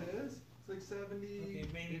ATV, yeah, it is. It's like 70. Okay,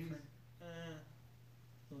 maybe 80. for.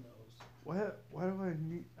 Who knows? Why do I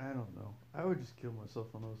need? I don't know. I would just kill myself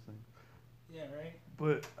on those things. Yeah, right?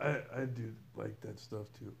 But I do like that stuff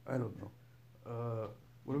too. I don't know.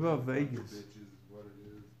 What about Vegas? Bitches is what it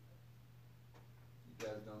is. You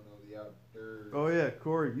guys don't know the outdoors. Oh yeah,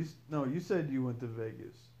 Cory. You said you went to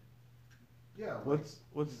Vegas. Yeah. Like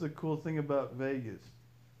What's the cool thing about Vegas?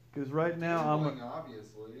 Because right now gambling,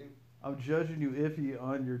 obviously. I'm judging you iffy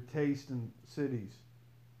on your taste in cities.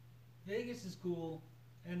 Vegas is cool,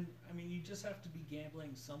 and I mean, you just have to be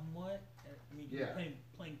gambling somewhat. I mean, you're Yeah.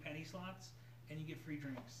 playing penny slots, and you get free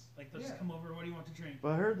drinks. Like, they'll just Yeah. come over, what do you want to drink?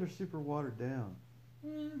 But I heard they're super watered down.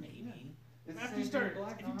 Maybe. It's the After you same thing start, with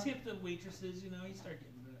Black if you Knock. tip the waitresses, you start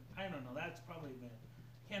getting the, I don't know, that's probably the,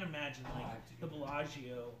 can't imagine, the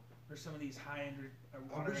Bellagio, or some of these high-end, are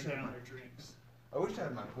watering wish I down had their drinks. I wish I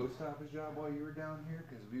had my post office job while you were down here,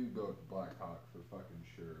 because we would go to Black Hawk for fucking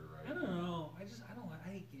sure, right? I don't know, I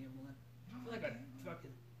hate gambling. I feel like a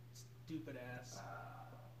fucking stupid ass.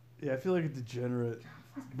 Yeah, I feel like a degenerate.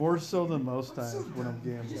 More so than most I'm so times when I'm done.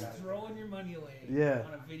 You're gambling. just throwing your money away Yeah.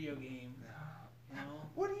 on a video game, you know?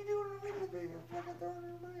 What are you doing in a video game? You're fucking throwing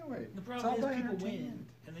your money away. The It's problem all is about people win, entertainment.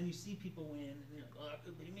 and then you see people win, and you're like, oh, that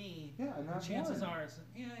could be me. Yeah, and And that's chances one. are,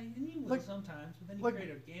 and you will Like- sometimes, but then you like-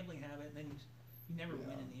 create a gambling habit, and then you never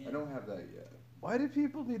win in the end. I don't have that yet. Why do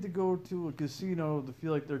people need to go to a casino to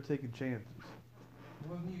feel like they're taking chances?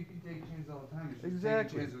 Well, you can take chances all the time. It's just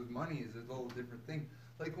Exactly. taking chances with money is a little different thing.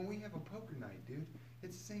 Like when we have a poker night, dude,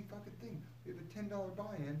 it's the same fucking thing. We have a $10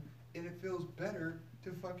 buy-in, and it feels better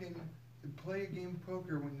to fucking play a game of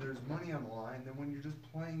poker when there's money on the line than when you're just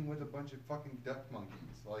playing with a bunch of fucking duck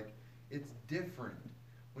monkeys. Like, it's different.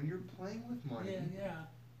 When you're playing with money. Yeah.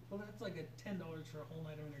 Well, that's like $10 for a whole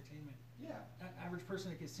night of entertainment. Yeah. Average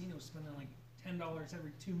person at a casino is spending like $10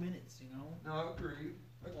 every 2 minutes, No, agreed.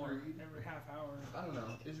 or Agreed. every half hour. I don't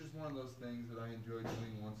know. It's just one of those things that I enjoy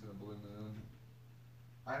doing once in a blue moon.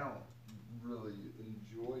 I don't really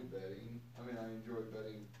enjoy betting. I mean, I enjoy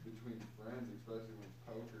betting between friends, especially when it's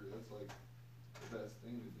poker. That's like the best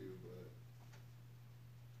thing to do, but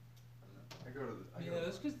I don't know. I go to the. Yeah,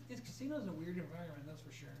 that's because casino's a weird environment, that's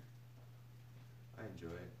for sure. I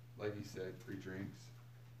enjoy it. Like you said, free drinks.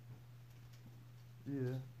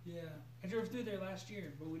 Yeah. Yeah, I drove through there last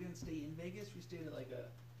year, but we didn't stay in Vegas. We stayed at like a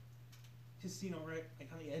casino right like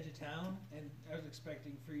on the edge of town, and I was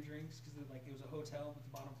expecting free drinks because like it was a hotel, but the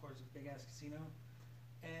bottom floor is a big ass casino.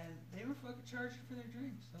 and they were fucking charging for their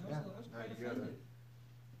drinks. I was No, quite you gotta- offended.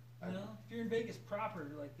 You know, if you're in Vegas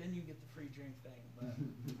proper, like then you get the free drink thing. But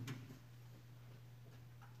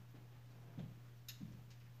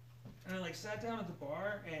and I like sat down at the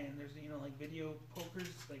bar, and there's like video pokers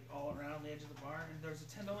like all around the edge of the bar, and there's a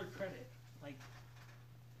 $10 credit. Like,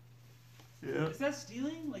 Yeah. is that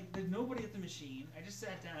stealing? Like, there's nobody at the machine. I just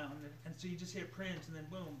sat down, and so you just hit print, and then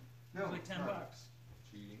boom, No, it's like it's $10. not.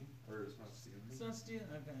 Cheating, or it's not stealing. It's not stealing.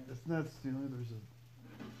 Okay. It's not stealing. There's a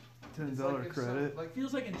It's $10 like if some- credit. like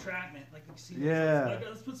Feels like entrapment. Like the casino. Yeah. Like,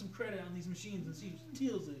 let's put some credit on these machines and see who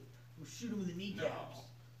steals it. We'll shoot him in the kneecaps.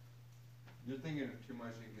 you're thinking of too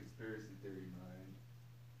much in conspiracy theory mind.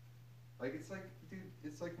 Like it's like, dude,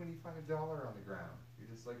 it's like when you find $1 on the ground. You're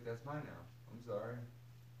just like, that's mine now. I'm sorry.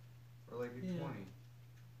 Or like a Yeah. 20.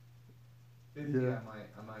 50, Yeah.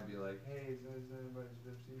 I might be like, hey, is anybody's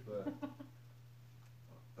 50? But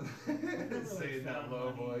Never, say in that found low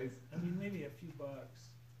money. voice. I mean, maybe a few bucks.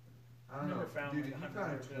 I don't Never know. found Dude, like if you $100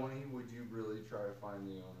 found a bill. 20, would you really try to find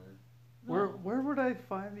the owner? Where would I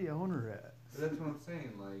find the owner at? But that's what I'm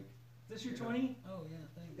saying. Like, Is this your Yeah. 20? Oh yeah,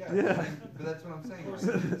 thanks. yeah. Yeah. But that's what I'm saying. Like,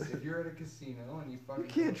 if you're at a casino and you fucking You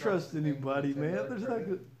can't come across trust this thing with anybody, a man. $10 There's not credit,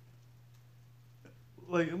 good.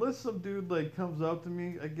 Like, unless some dude like comes up to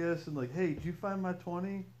me, I guess, and like, hey, did you find my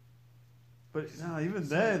 20? But no, even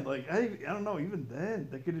then, like, I don't know. Even then,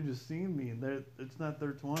 they could have just seen me, and it's not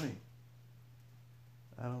their 20.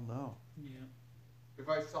 I don't know. Yeah. If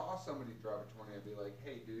I saw somebody drop a 20, I'd be like,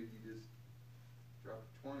 hey, dude, you just dropped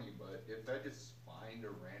a 20. But if I just find a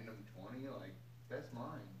random 20, like, that's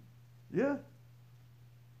mine. Yeah.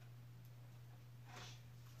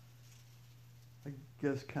 I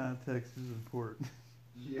guess context is important.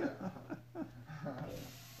 Yeah.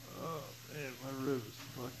 Oh man, my rib is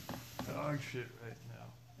fucking dog shit right now.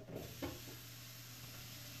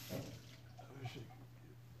 I wish I could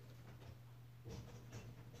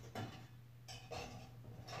get.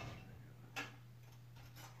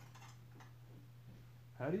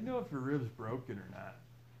 How do you know if your rib's broken or not?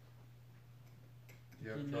 Do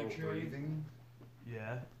you have In trouble X-ray? breathing?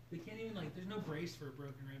 Yeah. They can't even like. There's no brace for a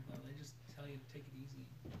broken rib though. They just tell you to take it easy.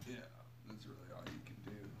 Yeah, that's really all you can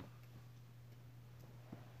do.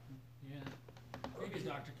 Yeah. Maybe a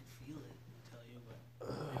doctor can feel it and tell you, but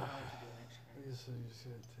they probably have to do an I X-ray. guess I just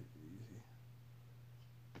gotta take it easy.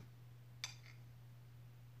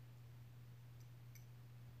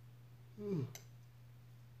 Ooh.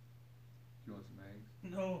 Do you want some eggs?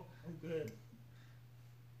 No, I'm good. Do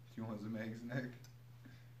you want some eggs, Nick?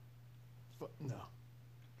 No.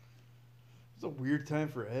 It's a weird time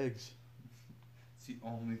for eggs. It's the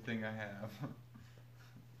only thing I have.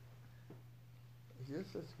 I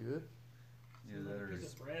guess that's good. Yeah, Like that a piece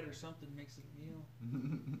is. of bread or something makes it a meal.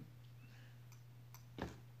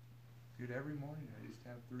 Dude, every morning I just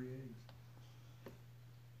have 3 eggs.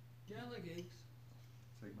 Yeah, I like eggs.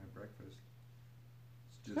 It's like my breakfast.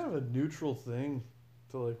 It's It's just kind of a neutral thing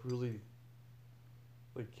to like really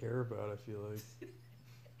like care about, I feel like.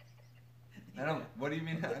 I don't. What do you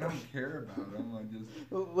mean? I don't care about them. I just.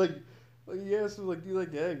 Like you asked me, like, do you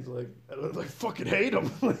like eggs? Like, I don't like fucking hate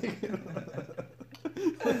them. Some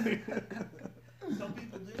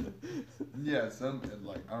people do. Yeah, some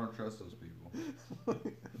like I don't trust those people.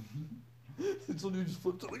 And so you just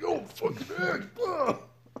flipped it like, oh, fucking eggs,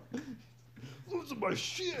 losing my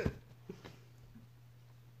shit.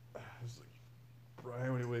 It's like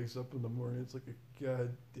Brian when he wakes up in the morning. It's like a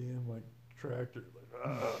goddamn like tractor. Like, A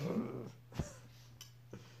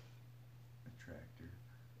tractor.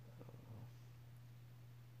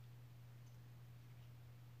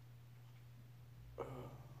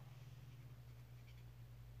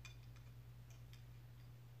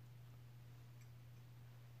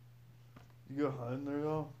 You go hunting there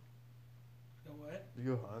though? You know what? You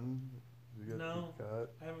go hunting? You got No. the cat?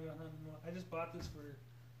 I haven't gone hunting. No. I just bought this for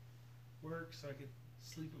work so I could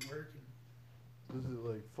sleep at work and Does it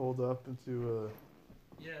like fold up into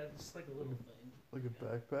yeah, it's like a little thing. a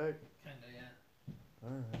backpack? Kinda, yeah. All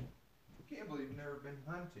right. I can't believe you've never been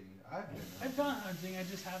hunting. I've been. I've gone hunting. I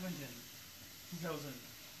just haven't been since I was a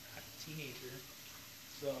teenager.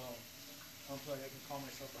 So I don't feel like I can call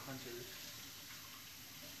myself a hunter.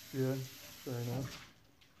 Yeah, fair enough.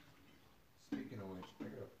 Speaking of which, I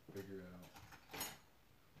gotta figure out.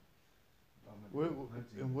 I'm gonna What, go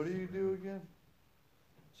hunting and what do you do spring. again?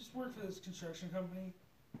 Just work for this construction company.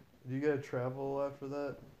 Do you gotta travel a lot for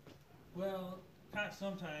that? Well, kind of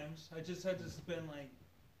sometimes. I just had to spend like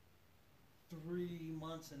 3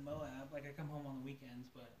 months in Moab. Like I come home on the weekends,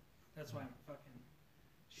 but that's why I'm fucking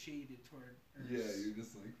shaded toward. Or Yeah, you're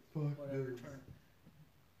just like fuck whatever this. turn.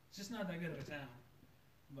 It's just not that good of a town,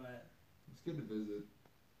 but It's good to visit.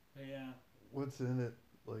 But yeah, What's in it?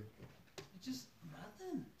 Like, it's just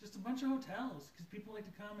nothing. Just a bunch of hotels because people like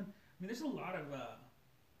to come and I mean, there's a lot of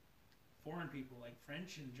foreign people like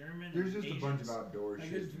French and German. There's and just Asians. a bunch of outdoor Like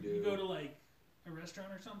shit to do. you go to like a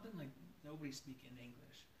restaurant or something, like nobody's speaking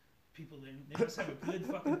English. People there, they must have a good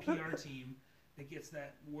fucking PR team that gets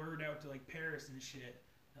that word out to like Paris and shit.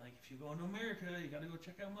 They're like, if you go into America, you got to go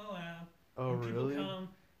check out Moab. oh And people really? come.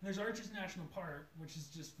 And there's Arches National Park, which is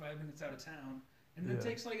just 5 minutes out of town, and it Yeah.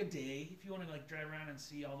 takes like a day if you want to like drive around and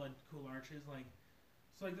see all the cool arches. Like,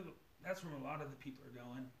 so like that's where a lot of the people are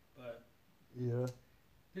going. But Yeah.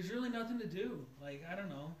 there's really nothing to do. Like, I don't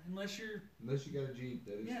know, unless you're Unless you got a Jeep,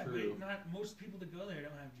 that is yeah, true. but not most people that go there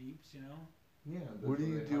don't have Jeeps, you know. Yeah. That's What do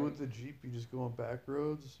you they do hike. with the Jeep? You just go on back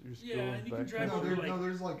roads? You just Yeah, go on and you can back drive No, over, there, like- no,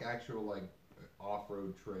 there's like actual like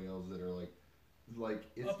off-road trails that are like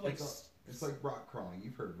it's Up, like, it's like rock crawling.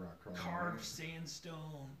 You've heard of rock crawling. Carved right?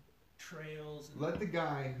 sandstone trails. And Let the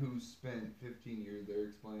guy who spent 15 years there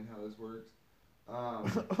explain how this works. oh,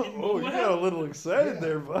 you Moab? got a little excited Yeah.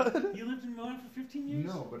 there, bud. You lived in Moab for 15 years?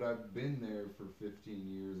 No, but I've been there for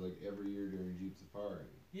 15 years, like every year during Jeep Safari.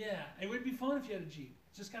 Yeah, it would be fun if you had a Jeep.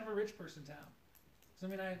 It's just kind of a rich person town. 'Cause,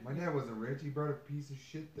 I mean, My dad wasn't rich. He brought a piece of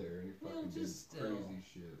shit there, and he Well, fucking did just still. crazy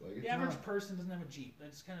shit. Like it's the average not- person doesn't have a Jeep.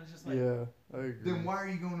 That's kind of just like Yeah, I agree. Then why are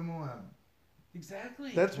you going to Moab?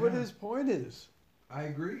 exactly. That's what Yeah. his point is. I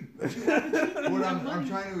agree. You have a Jeep and you What have I'm money.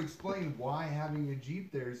 trying to explain why having a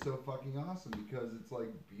Jeep there is so fucking awesome, because it's like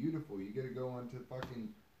beautiful. You gotta go onto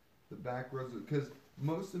fucking the back roads, because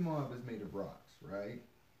most of Moab is made of rocks, right?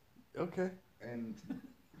 Okay. And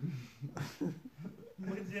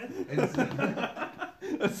What is that? and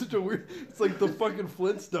so- That's such a weird. It's like the fucking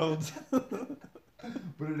Flintstones.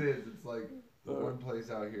 but it is. It's like the one place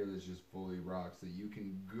out here that's just fully rocks that you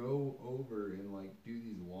can go over and like do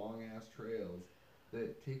these long ass trails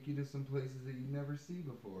that take you to some places that you never see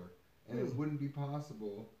before, and it wouldn't be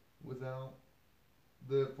possible without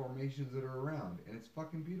the formations that are around. And it's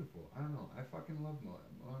fucking beautiful. I don't know. I fucking love Moab.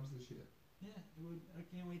 Moab's the shit. Yeah, it would. I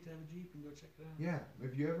can't wait to have a Jeep and go check it out. Yeah,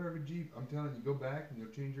 if you ever have a Jeep, I'm telling you, go back and you'll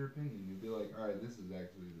change your opinion. You'll be like, all right, this is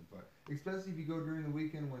actually the fun. Especially if you go during the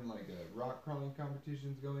weekend when like a rock crawling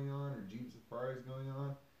competition's going on or Jeep Safari's going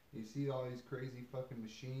on. You see all these crazy fucking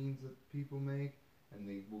machines that people make, and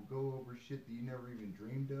they will go over shit that you never even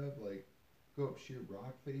dreamed of, like go up sheer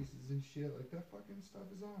rock faces and shit. Like that fucking stuff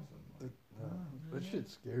is awesome. Like, That shit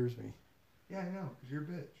scares me. yeah, I know, cause you're a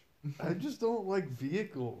bitch. I just don't like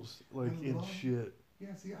vehicles, like I in love- shit.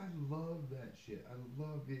 Yeah, see, I love that shit. I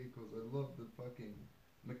love vehicles. I love the fucking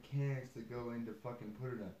mechanics that go into fucking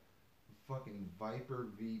putting a fucking Viper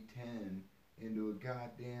V10 into a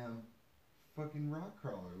goddamn fucking rock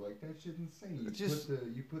crawler. Like, that shit's insane. You It's just-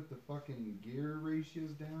 you put the fucking gear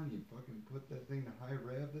ratios down. You fucking put that thing to high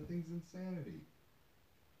rev. That thing's insanity.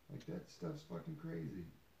 Like, that stuff's fucking crazy.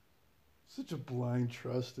 Such a blind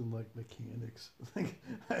trust in like mechanics. Like,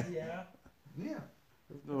 Yeah. Yeah.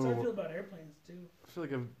 That's how I feel about airplanes too. I feel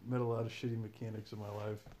like I've met a lot of shitty mechanics in my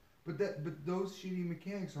life. But those shitty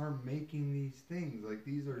mechanics aren't making these things. Like,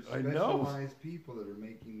 these are I know. specialized people that are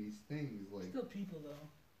making these things. Like, Still people though.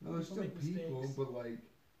 no, there's People still make people, mistakes. but like,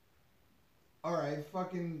 all right,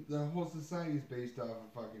 fucking the whole society is based off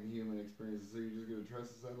of fucking human experiences. So you're just gonna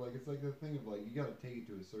trust society? Like, it's like the thing of like, you gotta take it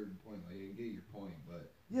to a certain point. Like, I get your point,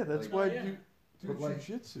 but Yeah, that's Like- why Oh, yeah. you do But, like,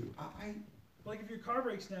 jujitsu. I Like if your car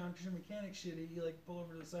breaks down because your mechanic's shitty, you like pull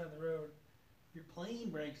over to the side of the road. If your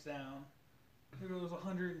plane breaks down, there goes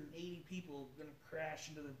 180 people gonna crash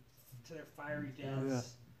into their fiery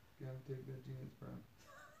deaths. gotta take that chance, bro.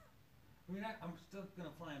 I mean, I'm still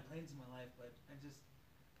gonna fly in planes in my life, but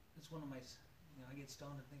it's one of my, I get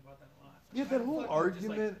stoned and think about that a lot. Yeah, Like, that why whole fucking just,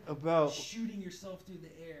 like, argument about shooting yourself through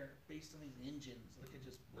the air based on these engines that could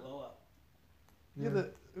just blow up.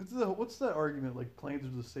 what's that argument? Like planes are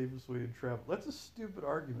the safest way to travel. That's a stupid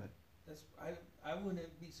argument. That's I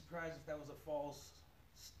wouldn't be surprised if that was a false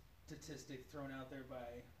statistic thrown out there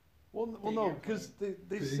by. Well, Big no, airplane. because they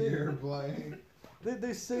Big say airplane.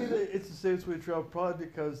 they say that it's the safest way to travel, probably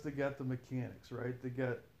because they got the mechanics right. They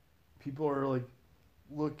got people are like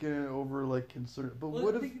looking over like concerned. But Well,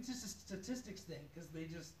 what I if think it's just a statistics thing because they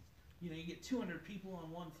just, you get 200 people on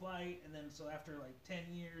one flight, and then so after like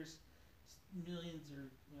 10 years, millions or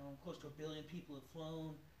close to 1 billion people have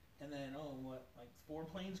flown, and then like 4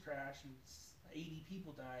 planes crashed and 80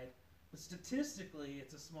 people died. But statistically,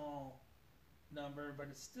 it's a small number, but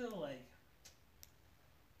it's still like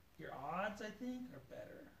your odds, I think, are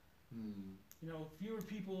better. Fewer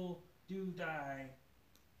people do die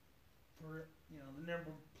for the number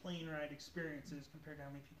of plane ride experiences compared to how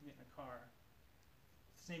many people get in a car.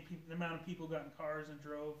 The amount of people got in cars and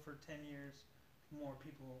drove for 10 years more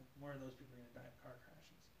of those people are gonna die of car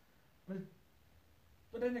crashes.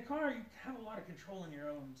 But in a car, you have a lot of control in your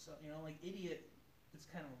own. So like idiot, it's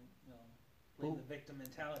kind of playing the victim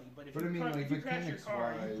mentality. But if you crash your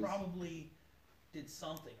car, you probably did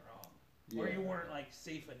something wrong, or you weren't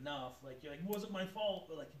safe enough. You're it wasn't my fault,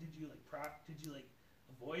 but did you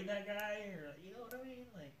avoid that guy, or you know what I mean?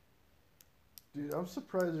 Dude, I'm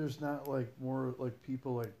surprised there's not more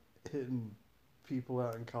people hitting people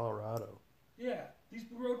out in Colorado. Yeah, these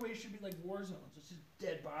roadways should be like war zones. It's just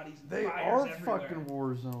dead bodies and they fires are everywhere. Fucking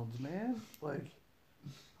war zones, man.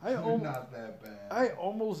 Not that bad. I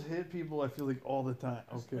almost hit people. I feel all the time.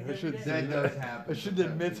 Okay, I should that does happen. I should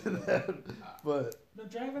admit to that, but no,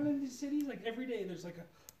 driving in these cities every day, there's a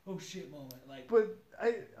oh shit moment. But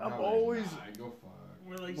I'm always go fuck.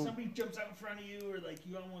 Where somebody jumps out in front of you, or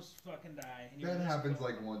you almost fucking die. And that happens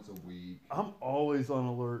once a week. I'm always on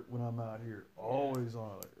alert when I'm out here. Always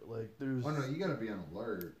on alert. There's. Oh no, you gotta be on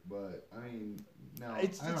alert. But I mean, no,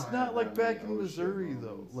 it's not back in Missouri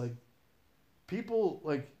though. People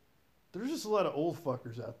there's just a lot of old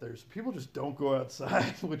fuckers out there, so people just don't go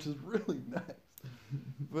outside, which is really nice.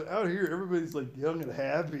 But out here, everybody's young and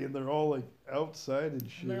happy, and they're all outside and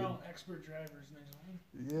shit. And they're all expert drivers,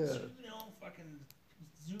 and they're just fucking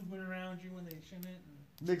zooming around you when they shouldn't.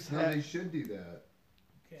 They should do that.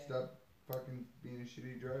 Okay. Stop fucking being a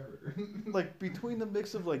shitty driver. Between the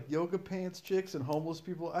mix of yoga pants chicks and homeless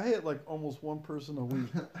people, I hit almost one person a week.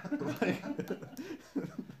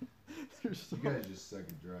 You guys just suck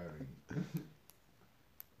at driving.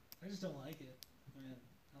 I just don't like it. Man,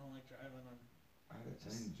 I don't like driving on. I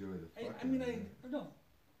enjoy the fuck. I mean, I don't.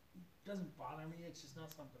 It doesn't bother me. It's just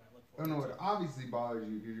not something I look for. Oh no, it obviously bothers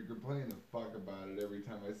you because you're complaining the fuck about it every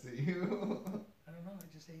time I see you. I don't know. I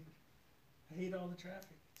just hate. I hate all the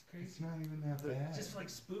traffic. It's crazy. It's not even that bad. It's just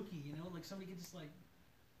spooky, somebody could just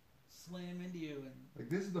slam into you and.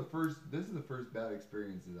 This is the first bad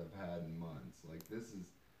experience that I've had in months. This is.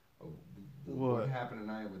 What happened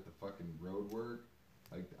tonight with the fucking road work?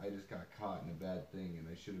 I just got caught in a bad thing, and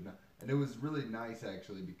I should have not. And it was really nice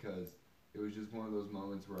actually because it was just one of those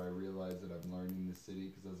moments where I realized that I'm learning the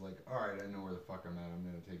city because I was all right, I know where the fuck I'm at. I'm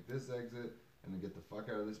gonna take this exit. I'm gonna get the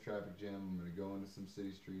fuck out of this traffic jam. I'm gonna go into some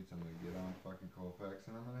city streets. I'm gonna get on fucking Colfax,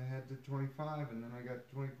 and I'm gonna head to 25. And then I got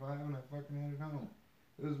to 25, and I fucking headed home.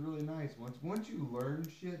 It was really nice. Once you learn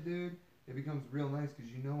shit, dude. It becomes real nice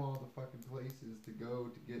because you know all the fucking places to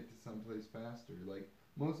go to get to someplace faster.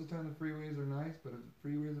 Most of the time the freeways are nice, but if the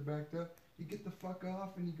freeways are backed up, you get the fuck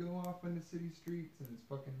off and you go off into city streets and it's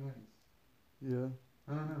fucking nice. Yeah.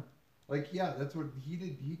 I don't know. That's what he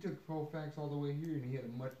did. He took Colfax all the way here and he had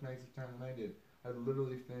a much nicer time than I did. I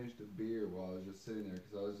literally finished a beer while I was just sitting there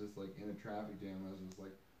because I was just in a traffic jam. I was just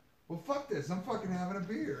well, fuck this. I'm fucking having a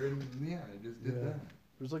beer. And yeah, I just did that.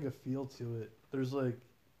 There's a feel to it. There's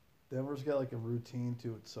Denver's got a routine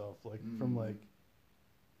to itself, from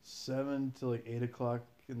 7 to 8 o'clock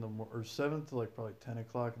in the or 7 to probably 10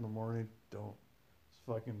 o'clock in the morning. It's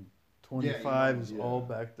fucking 25 is all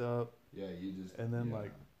backed up. Yeah, you just and then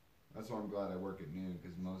that's why I'm glad I work at noon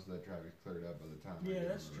because most of that traffic's cleared up by the time. Yeah,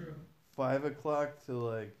 that's true. 5 o'clock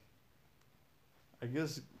to I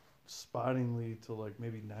guess spottingly to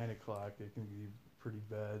maybe 9 o'clock it can be pretty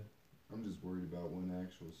bad. I'm just worried about when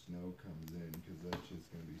actual snow comes in because that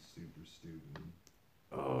shit's gonna be super stupid.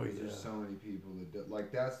 Oh yeah. There's so many people that do,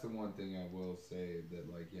 that's the one thing I will say that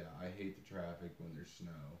I hate the traffic when there's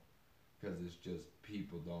snow because it's just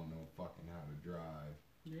people don't know fucking how to drive.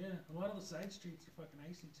 Yeah, a lot of the side streets are fucking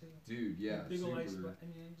icy too. Dude, yeah, big super. old ice,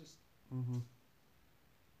 just. Mhm.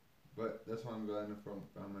 But that's why I'm glad I'm in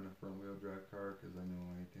a front wheel drive car because I know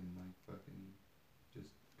I can fucking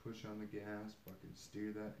just push on the gas, fucking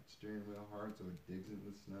steer that steering wheel hard so it digs into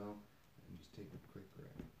the snow, and just take a quick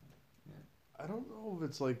ride. Yeah. I don't know if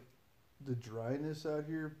it's the dryness out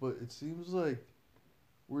here, but it seems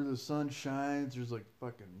where the sun shines, there's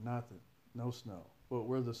fucking nothing, no snow. But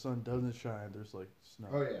where the sun doesn't shine, there's snow.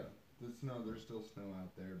 Oh yeah, there's still snow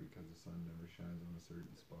out there because the sun never shines on a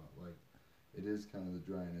certain spot. It is kind of the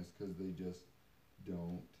dryness because they just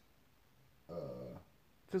don't.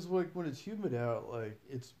 Because when it's humid out,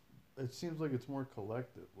 it seems it's more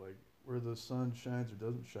collective. Where the sun shines or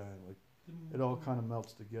doesn't shine, it all kind of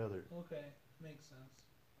melts together. Okay, makes sense.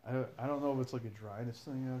 I don't know if it's a dryness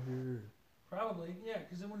thing out here. Probably, yeah.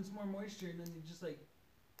 Because then when it's more moisture, then you just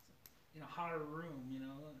in a hotter room,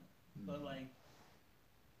 But when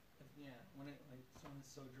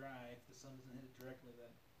it's so dry, if the sun doesn't hit it directly,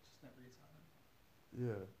 that just never gets hot.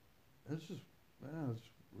 Yeah, it's just it's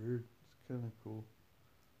weird. It's kind of cool.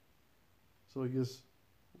 So I guess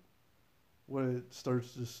when it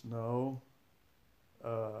starts to snow,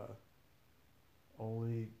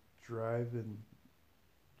 only drive in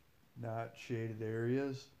not shaded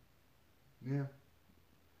areas. Yeah.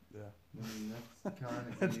 Yeah. I mean, that's kind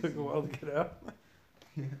of It took a while to get out.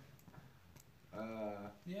 Yeah.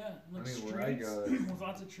 Yeah, like I mean, streets where I go, with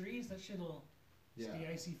lots of trees, that shit'll yeah. stay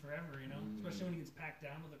icy forever, you know? Mm. Especially when it gets packed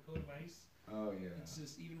down with a coat of ice. Oh yeah. It's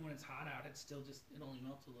just, even when it's hot out, it's still just, it only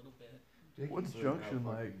melts a little bit. Jakey's What's lived out Junction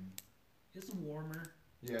like? It's warmer.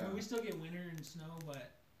 I Yeah. mean, we still get winter and snow,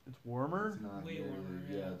 but It's warmer, It's not Way nearly- warmer,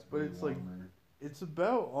 Yeah, yeah. it's But way it's like- warmer. it's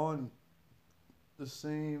about on the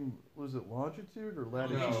same, was it longitude or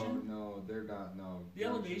latitude? Elevation? No, they're not. No. the Junction's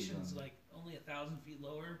elevation's on- like only 1,000 feet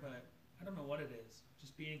lower, but I don't know what it is.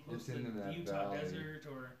 Just being close It's to into the that Utah valley. desert,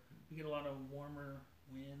 or we get a lot of warmer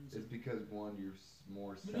winds. It's because one, you're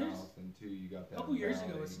more But there's- south, and two, you got A that. couple years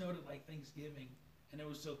ago, valley. it snowed at like Thanksgiving, and it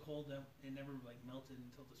was so cold that it never like melted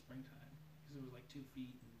until the springtime because it was like 2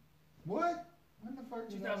 feet. What? When the fuck?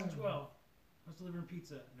 did that happen? 2012, I was delivering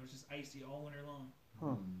pizza, and it was just icy all winter long.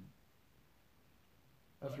 Huh. Hmm.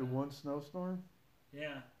 After one snowstorm?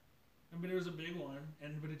 Yeah, but it was a big one,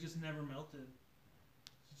 but it just never melted.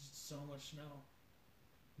 It's just so much snow.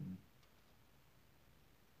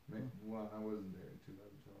 Well, I wasn't there in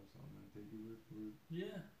 2012, so I'm gonna take your word for it.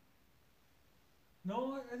 Yeah.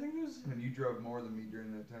 No, I think it was. And you drove more than me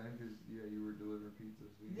during that time, cause yeah, you were delivering pizza.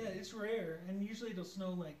 So you- Yeah, it's rare, and usually it'll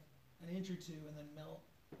snow like an inch or two and then melt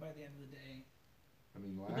by the end of the day. I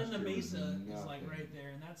mean, last But then the year was mesa is like nothing. right there,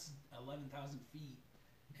 and that's 11,000 feet,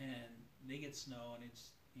 and they get snow, and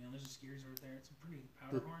it's there's a ski resort there. It's a pretty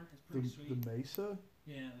Powderhorn. It's pretty sweet. The mesa?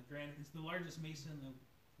 Yeah, it's the largest mesa in the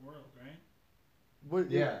world, right? What?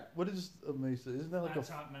 Yeah. What is a mesa? Isn't that like Flat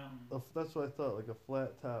top mountain. that's what I thought, like a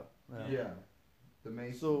flat top. mountain. Yeah. The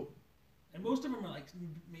mesa. So, And most of them are like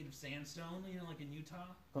made of sandstone, like in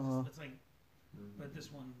Utah. Uh-huh. It's like, Mhm. but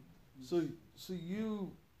this one. so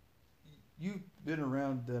you've been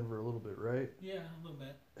around Denver a little bit, right? Yeah, a little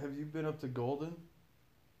bit. Have you been up to Golden?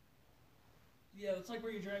 Yeah, it's like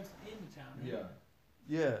where you drive into town, right? Yeah.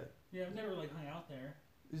 Yeah. Yeah, I've never like hung out there.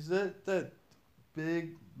 Is that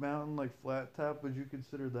big mountain like flat top? Would you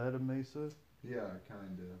consider that a mesa? Yeah,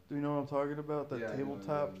 kinda. Do you know what I'm talking about? That Yeah, I know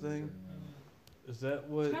tabletop what it is, thing? yeah. Is that It's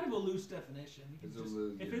what? kind of a loose definition. You can It's a just,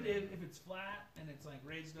 loose, if yeah. if it's flat and it's like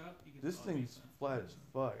raised up, you can. This call it thing's mesa. flat as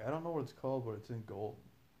fuck. I don't know what it's called, but it's in gold.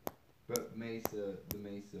 But Mesa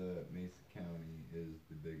County is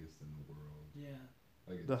the biggest in the world. Yeah.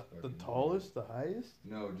 Like it's The fucking tallest, the highest?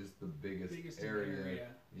 No, just the biggest, Biggest in the area.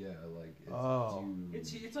 area. Yeah, like it's Oh.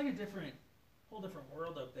 huge. It's like a whole different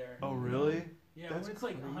world up there. Oh, you know? really? Yeah, That's when it's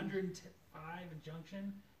like crazy. 105 in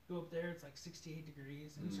Junction, go up there, it's like 68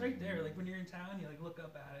 degrees, and it's right there. Like when you're in town, you like look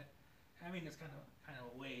up at it. I mean, it's kind of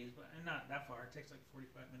a ways, but and not that far. It takes like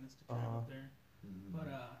 45 minutes to drive up there. Mhm. But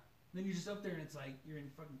then you're just up there, and it's like you're in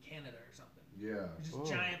fucking Canada or something. Yeah. There's just Oh.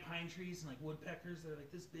 giant pine trees and like woodpeckers. They're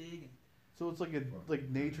like this big, and So it's like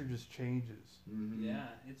nature just changes. Mhm. yeah,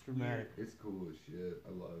 it's Dramatic. weird. It's cool as shit. I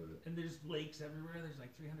love it. And there's lakes everywhere. There's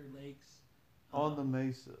like 300 lakes On the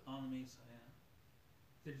mesa. on the mesa.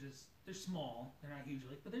 Yeah, they're small. They're not huge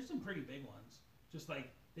lakes, but there's some pretty big ones. Just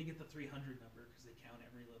like they get the 300 number because they count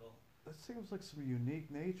every little. That seems like some unique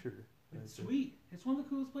nature. It's right sweet. It's one of the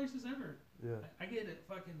coolest places ever. there. Yeah. I get a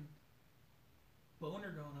fucking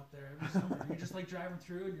boner going up there every summer. You're just like driving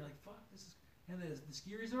through, and you're like, "Fuck, this is." And the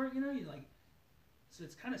ski resort, you like, so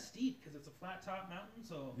it's kind of steep because it's a flat top mountain.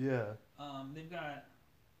 So Yeah. they've got.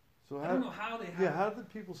 So I don't know how they have. Yeah, how did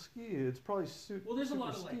people ski? It's probably Well, there's a super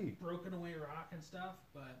lot of like steep. broken away rock and stuff,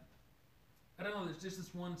 but I don't know. There's just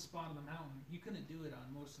this one spot on the mountain. You couldn't do it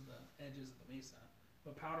on most of the edges of the mesa,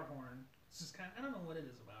 but Powderhorn, it's just kind of, I don't know what it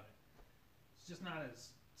is about it. It's just not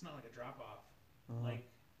as, it's not like a drop off Uh-huh. like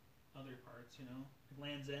other parts, like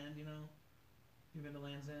Land's End. You've been to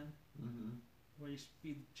Land's End Mhm. where you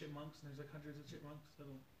feed chipmunks and there's like hundreds of chipmunks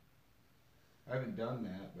that'll. I haven't done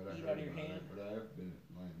that, but I Eat heard out of your about hand? it. But I have been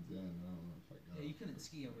at Lions End. I don't know if I got. Yeah, you couldn't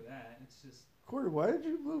ski over that. It's just. Corey, why did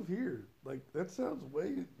you move here? Like that sounds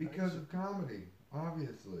way Because of comedy,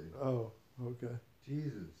 obviously. Oh, okay.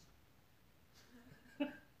 Jesus. Do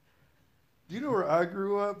you know where I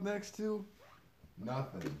grew up next to?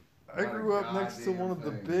 Nothing. I Not a grew up next to goddamn one of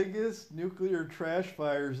the thing. biggest nuclear trash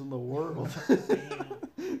fires in the world. Damn.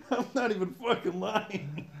 I'm not even fucking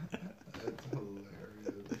lying. That's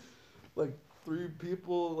hilarious. Like 3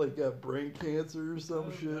 people like got brain cancer or some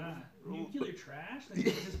Oh, shit. God. Nuclear trash? Like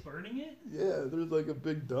they're just burning it? Yeah, there's like a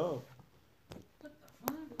big dump. What the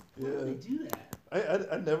fuck? Why would they do that?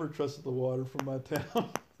 I never trusted the water from my town.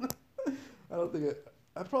 I don't think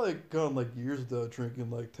I've probably gone like years without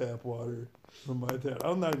drinking like tap water from my tap.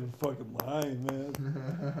 I'm not even fucking lying, man.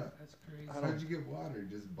 That's crazy. How'd you get water?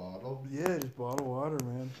 Just bottled? Yeah, just bottled water,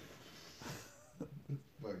 man. That's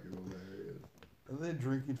fucking hilarious. And then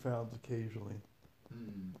drinking fountains occasionally.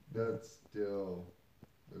 That's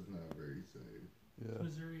not very safe. Yeah.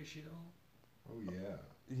 Missouri shithole. Oh yeah.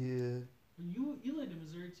 Yeah. You lived in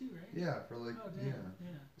Missouri too, right? Yeah, for like Oh damn. yeah.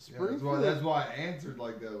 Springfield. That's why I answered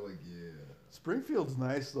like that. Like yeah. Springfield's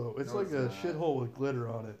nice though. It's No, like it's a not. shithole with glitter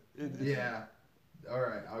on it. Yeah. All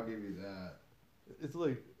right, I'll give you that. It's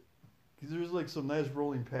like, cause there's like some nice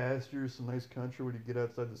rolling pastures, some nice country when you get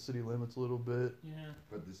outside the city limits a little bit. Yeah.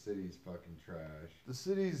 But the city's fucking trash. The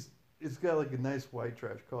city's, it's got like a nice white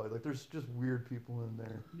trash color. Like there's just weird people in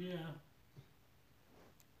there. Yeah.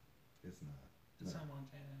 It's not. That's No. how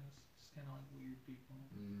Montana is. Just kind of like weird people.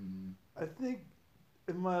 I think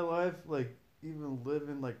in my life, like even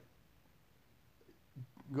living like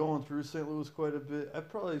going through St. Louis quite a bit, I've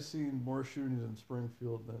probably seen more shootings in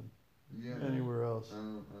Springfield than Yeah. anywhere else. I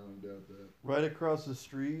don't doubt that. Right across the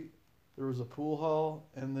street, there was a pool hall,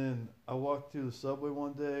 and then I walked through the subway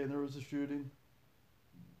one day, and there was a shooting.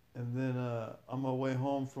 And then on my way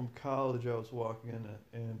home from college, I was walking in it,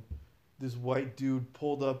 and this white dude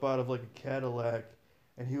pulled up out of like a Cadillac,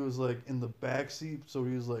 and he was like in the back seat, so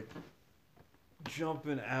he was like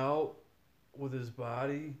jumping out with his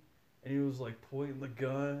body, and he was like pointing the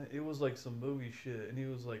gun. It was like some movie shit, and he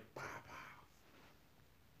was like, pow, pow.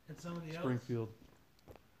 And somebody else. Springfield.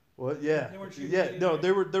 What? Yeah. They weren't shooting Yeah. at you, No, right?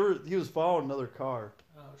 they were. He was following another car.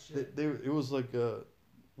 Oh shit. It was like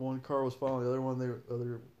one car was following the other one. The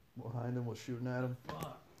other behind him was shooting at him.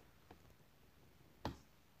 Fuck.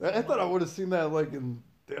 I thought I would have seen that like in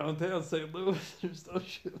downtown St. Louis or some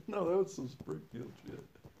shit. No, that was some Springfield shit.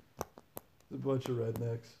 There's a bunch of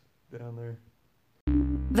rednecks down there.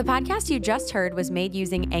 The podcast you just heard was made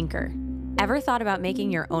using Anchor. Ever thought about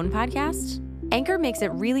making your own podcast? Anchor makes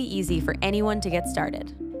it really easy for anyone to get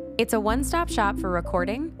started. It's a one-stop shop for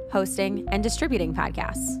recording, hosting, and distributing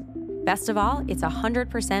podcasts. Best of all, it's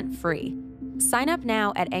 100% free. Sign up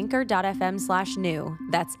now at anchor.fm/new.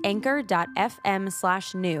 That's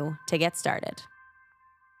anchor.fm/new to get started.